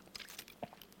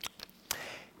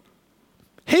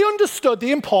 He understood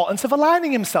the importance of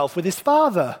aligning himself with his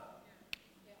Father.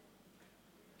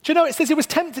 Do you know, it says he was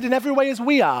tempted in every way as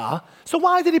we are. So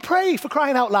why did he pray, for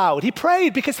crying out loud? He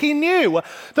prayed because he knew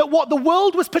that what the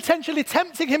world was potentially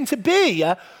tempting him to be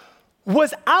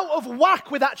was out of whack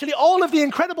with actually all of the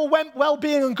incredible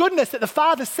well-being and goodness that the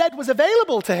Father said was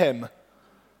available to him.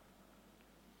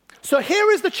 So here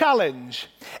is the challenge.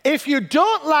 If you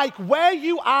don't like where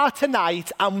you are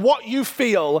tonight and what you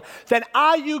feel, then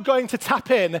are you going to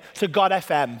tap in to God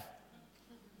FM?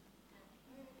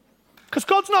 Because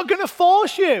God's not going to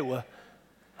force you.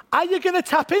 Are you going to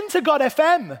tap into God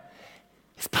FM?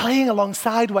 It's playing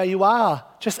alongside where you are,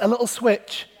 just a little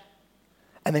switch.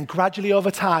 And then gradually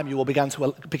over time, you will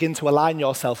begin to align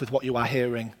yourself with what you are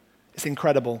hearing. It's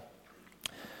incredible.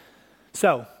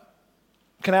 So,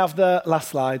 can I have the last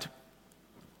slide?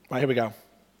 Right, here we go.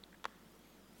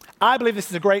 I believe this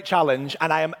is a great challenge,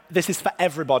 and this is for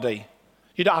everybody.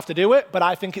 You don't have to do it, but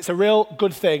I think it's a real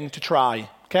good thing to try,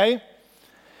 okay?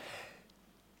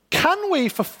 Can we,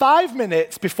 for 5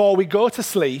 minutes before we go to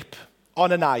sleep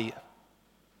on a night,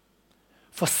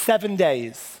 for 7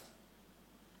 days,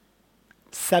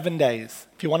 7 days.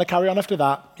 If you want to carry on after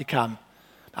that, you can.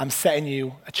 I'm setting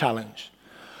you a challenge.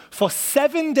 For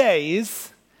 7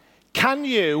 days, can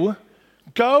you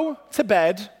go to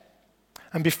bed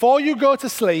and before you go to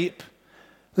sleep,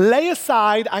 lay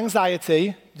aside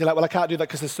anxiety? You're like, well, I can't do that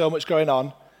because there's so much going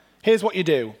on. Here's what you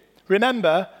do.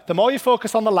 Remember, the more you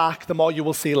focus on the lack, the more you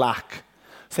will see lack.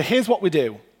 So here's what we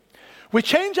do. We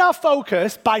change our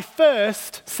focus by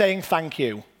first saying thank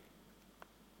you.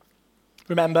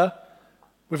 Remember,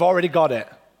 we've already got it.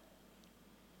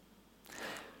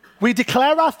 We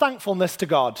declare our thankfulness to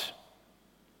God.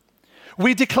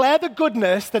 We declare the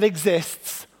goodness that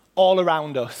exists all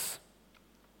around us.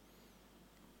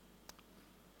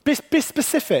 Be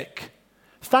specific.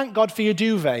 Thank God for your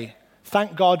duvet.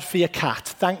 Thank God for your cat.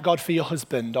 Thank God for your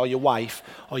husband or your wife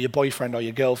or your boyfriend or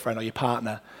your girlfriend or your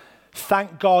partner.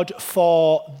 Thank God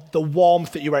for the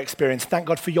warmth that you are experiencing. Thank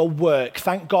God for your work.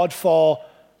 Thank God for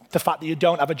the fact that you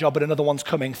don't have a job but another one's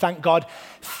coming. Thank God.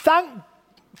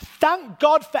 Thank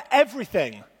God for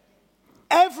everything.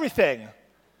 Everything.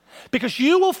 Because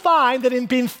you will find that in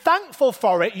being thankful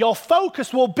for it, your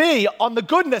focus will be on the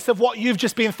goodness of what you've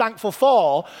just been thankful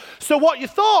for. So what you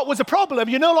thought was a problem,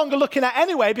 you're no longer looking at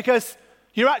anyway because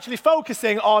you're actually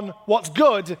focusing on what's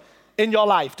good in your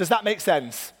life. Does that make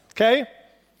sense? Okay?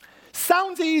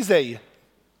 Sounds easy.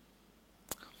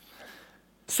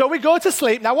 So we go to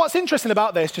sleep. Now, what's interesting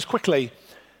about this, just quickly,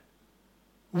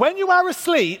 when you are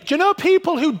asleep, do you know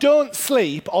people who don't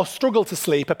sleep or struggle to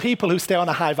sleep are people who stay on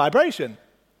a high vibration?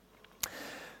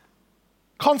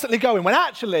 Constantly going, when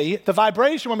actually the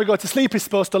vibration when we go to sleep is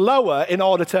supposed to lower in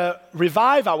order to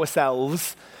revive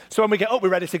ourselves, so when we get up, we're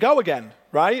ready to go again,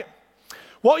 right?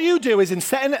 What you do is in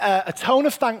setting a tone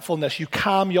of thankfulness, you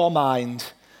calm your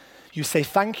mind. You say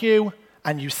thank you,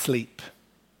 and you sleep.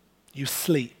 You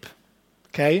sleep,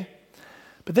 okay?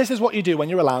 But this is what you do when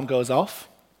your alarm goes off.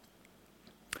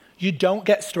 You don't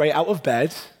get straight out of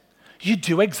bed. You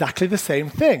do exactly the same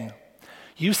thing.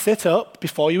 You sit up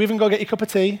before you even go get your cup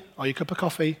of tea or your cup of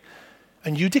coffee,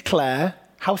 and you declare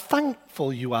how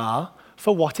thankful you are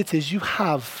for what it is you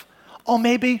have. Or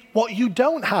maybe what you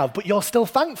don't have, but you're still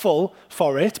thankful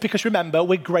for it, because remember,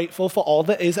 we're grateful for all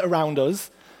that is around us.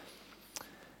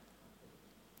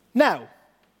 Now,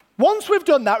 once we've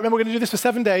done that, remember we're going to do this for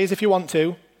 7 days if you want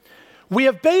to, we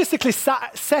have basically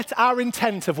set our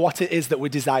intent of what it is that we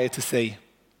desire to see.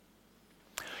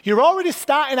 You're already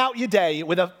starting out your day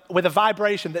with a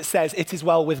vibration that says, it is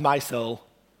well with my soul.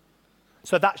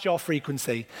 So that's your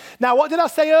frequency. Now, what did I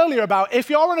say earlier about if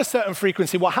you're on a certain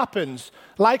frequency, what happens?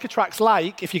 Like attracts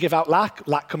like. If you give out lack,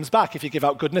 lack comes back. If you give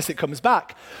out goodness, it comes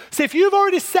back. So if you've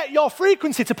already set your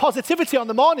frequency to positivity on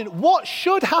the morning, what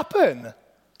should happen?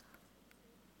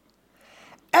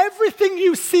 Everything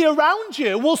you see around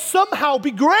you will somehow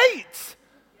be great.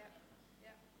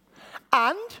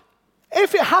 And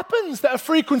if it happens that a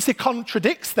frequency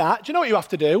contradicts that, do you know what you have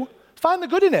to do? Find the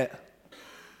good in it.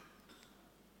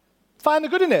 Find the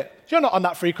good in it. You're not on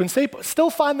that frequency, but still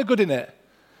find the good in it.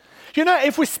 You know,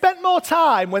 if we spent more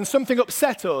time when something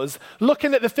upset us,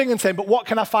 looking at the thing and saying, but what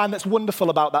can I find that's wonderful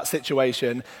about that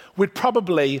situation, we'd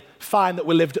probably find that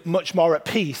we lived much more at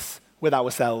peace with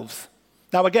ourselves.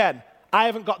 Now again, I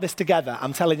haven't got this together,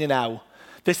 I'm telling you now.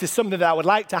 This is something that I would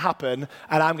like to happen,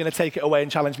 and I'm going to take it away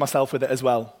and challenge myself with it as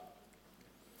well.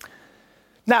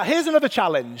 Now, here's another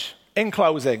challenge in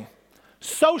closing.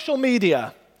 Social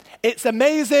media. It's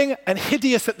amazing and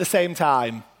hideous at the same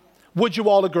time. Would you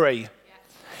all agree? Yes.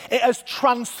 It has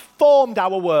transformed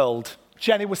our world.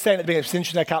 Jenny was saying at the beginning, it's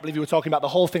interesting, I can't believe you were talking about the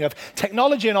whole thing of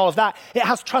technology and all of that. It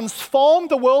has transformed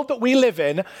the world that we live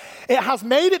in. It has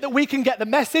made it that we can get the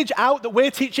message out that we're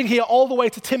teaching here all the way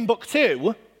to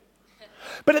Timbuktu.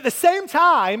 But at the same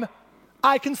time,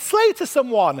 I can slay to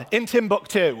someone in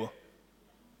Timbuktu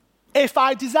if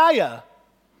I desire.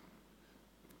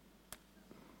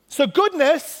 So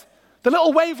goodness, the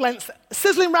little wavelengths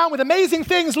sizzling around with amazing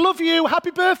things, love you,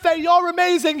 happy birthday, you're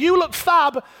amazing, you look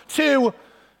fab, to,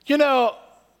 you know,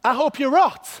 I hope you're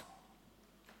rot.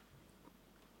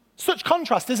 Such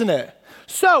contrast, isn't it?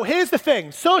 So here's the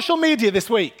thing, social media this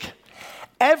week.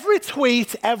 Every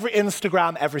tweet, every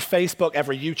Instagram, every Facebook,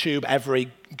 every YouTube,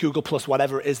 every Google+,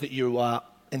 whatever it is that you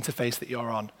interface that you're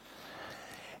on,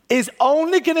 is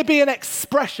only going to be an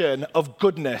expression of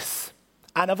goodness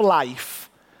and of life,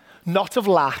 not of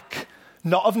lack,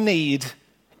 not of need.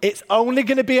 It's only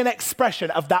going to be an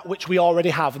expression of that which we already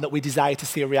have and that we desire to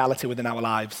see a reality within our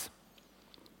lives.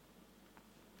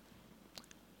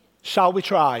 Shall we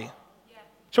try? Yeah.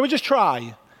 Shall we just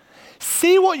try?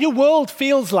 See what your world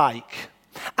feels like.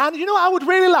 And you know what I would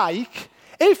really like?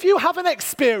 If you have an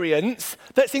experience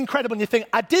that's incredible and you think,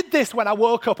 I did this when I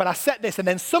woke up and I set this and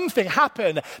then something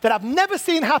happened that I've never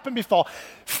seen happen before,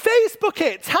 Facebook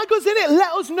it, tag us in it,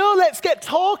 let us know, let's get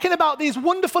talking about these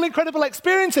wonderful, incredible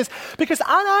experiences, because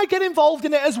I get involved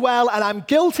in it as well and I'm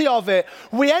guilty of it.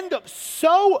 We end up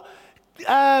so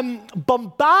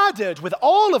bombarded with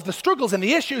all of the struggles and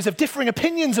the issues of differing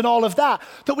opinions and all of that,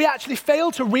 that we actually fail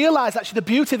to realize actually the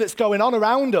beauty that's going on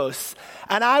around us.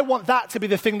 And I want that to be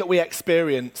the thing that we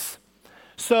experience.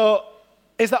 So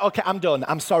is that okay? I'm done.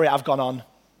 I'm sorry, I've gone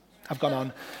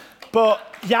on.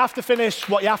 But you have to finish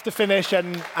what you have to finish,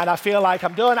 and I feel like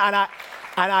I'm done.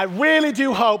 And I really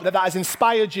do hope that has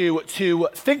inspired you to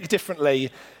think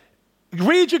differently.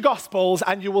 Read your Gospels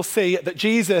and you will see that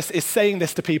Jesus is saying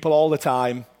this to people all the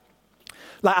time.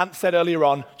 Like Ant said earlier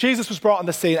on, Jesus was brought on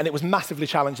the scene and it was massively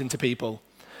challenging to people.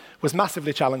 It was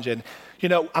massively challenging. You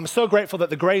know, I'm so grateful that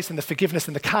the grace and the forgiveness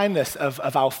and the kindness of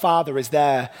our Father is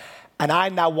there. And I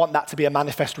now want that to be a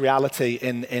manifest reality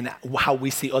in how we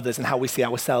see others and how we see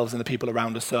ourselves and the people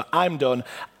around us. So I'm done.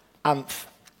 Ant,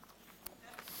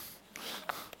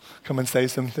 come and say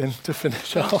something to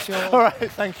finish off. Sure. All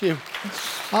right, thank you.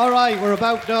 All right, we're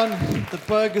about done. The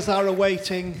burgers are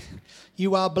awaiting.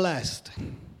 You are blessed.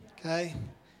 Okay?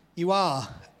 You are.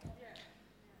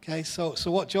 Okay, so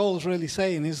what Joel's really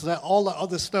saying is that all that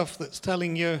other stuff that's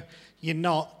telling you you're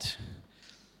not,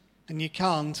 and you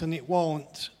can't, and it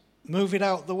won't, move it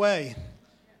out the way.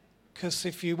 Because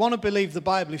if you want to believe the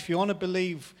Bible, if you want to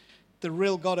believe the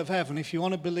real God of heaven, if you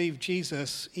want to believe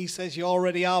Jesus, he says you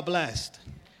already are blessed.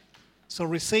 So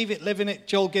receive it, live in it.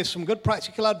 Joel gives some good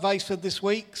practical advice for this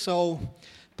week. So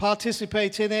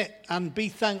participate in it and be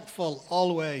thankful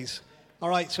always. All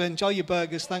right, so enjoy your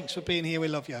burgers. Thanks for being here. We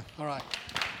love you. All right.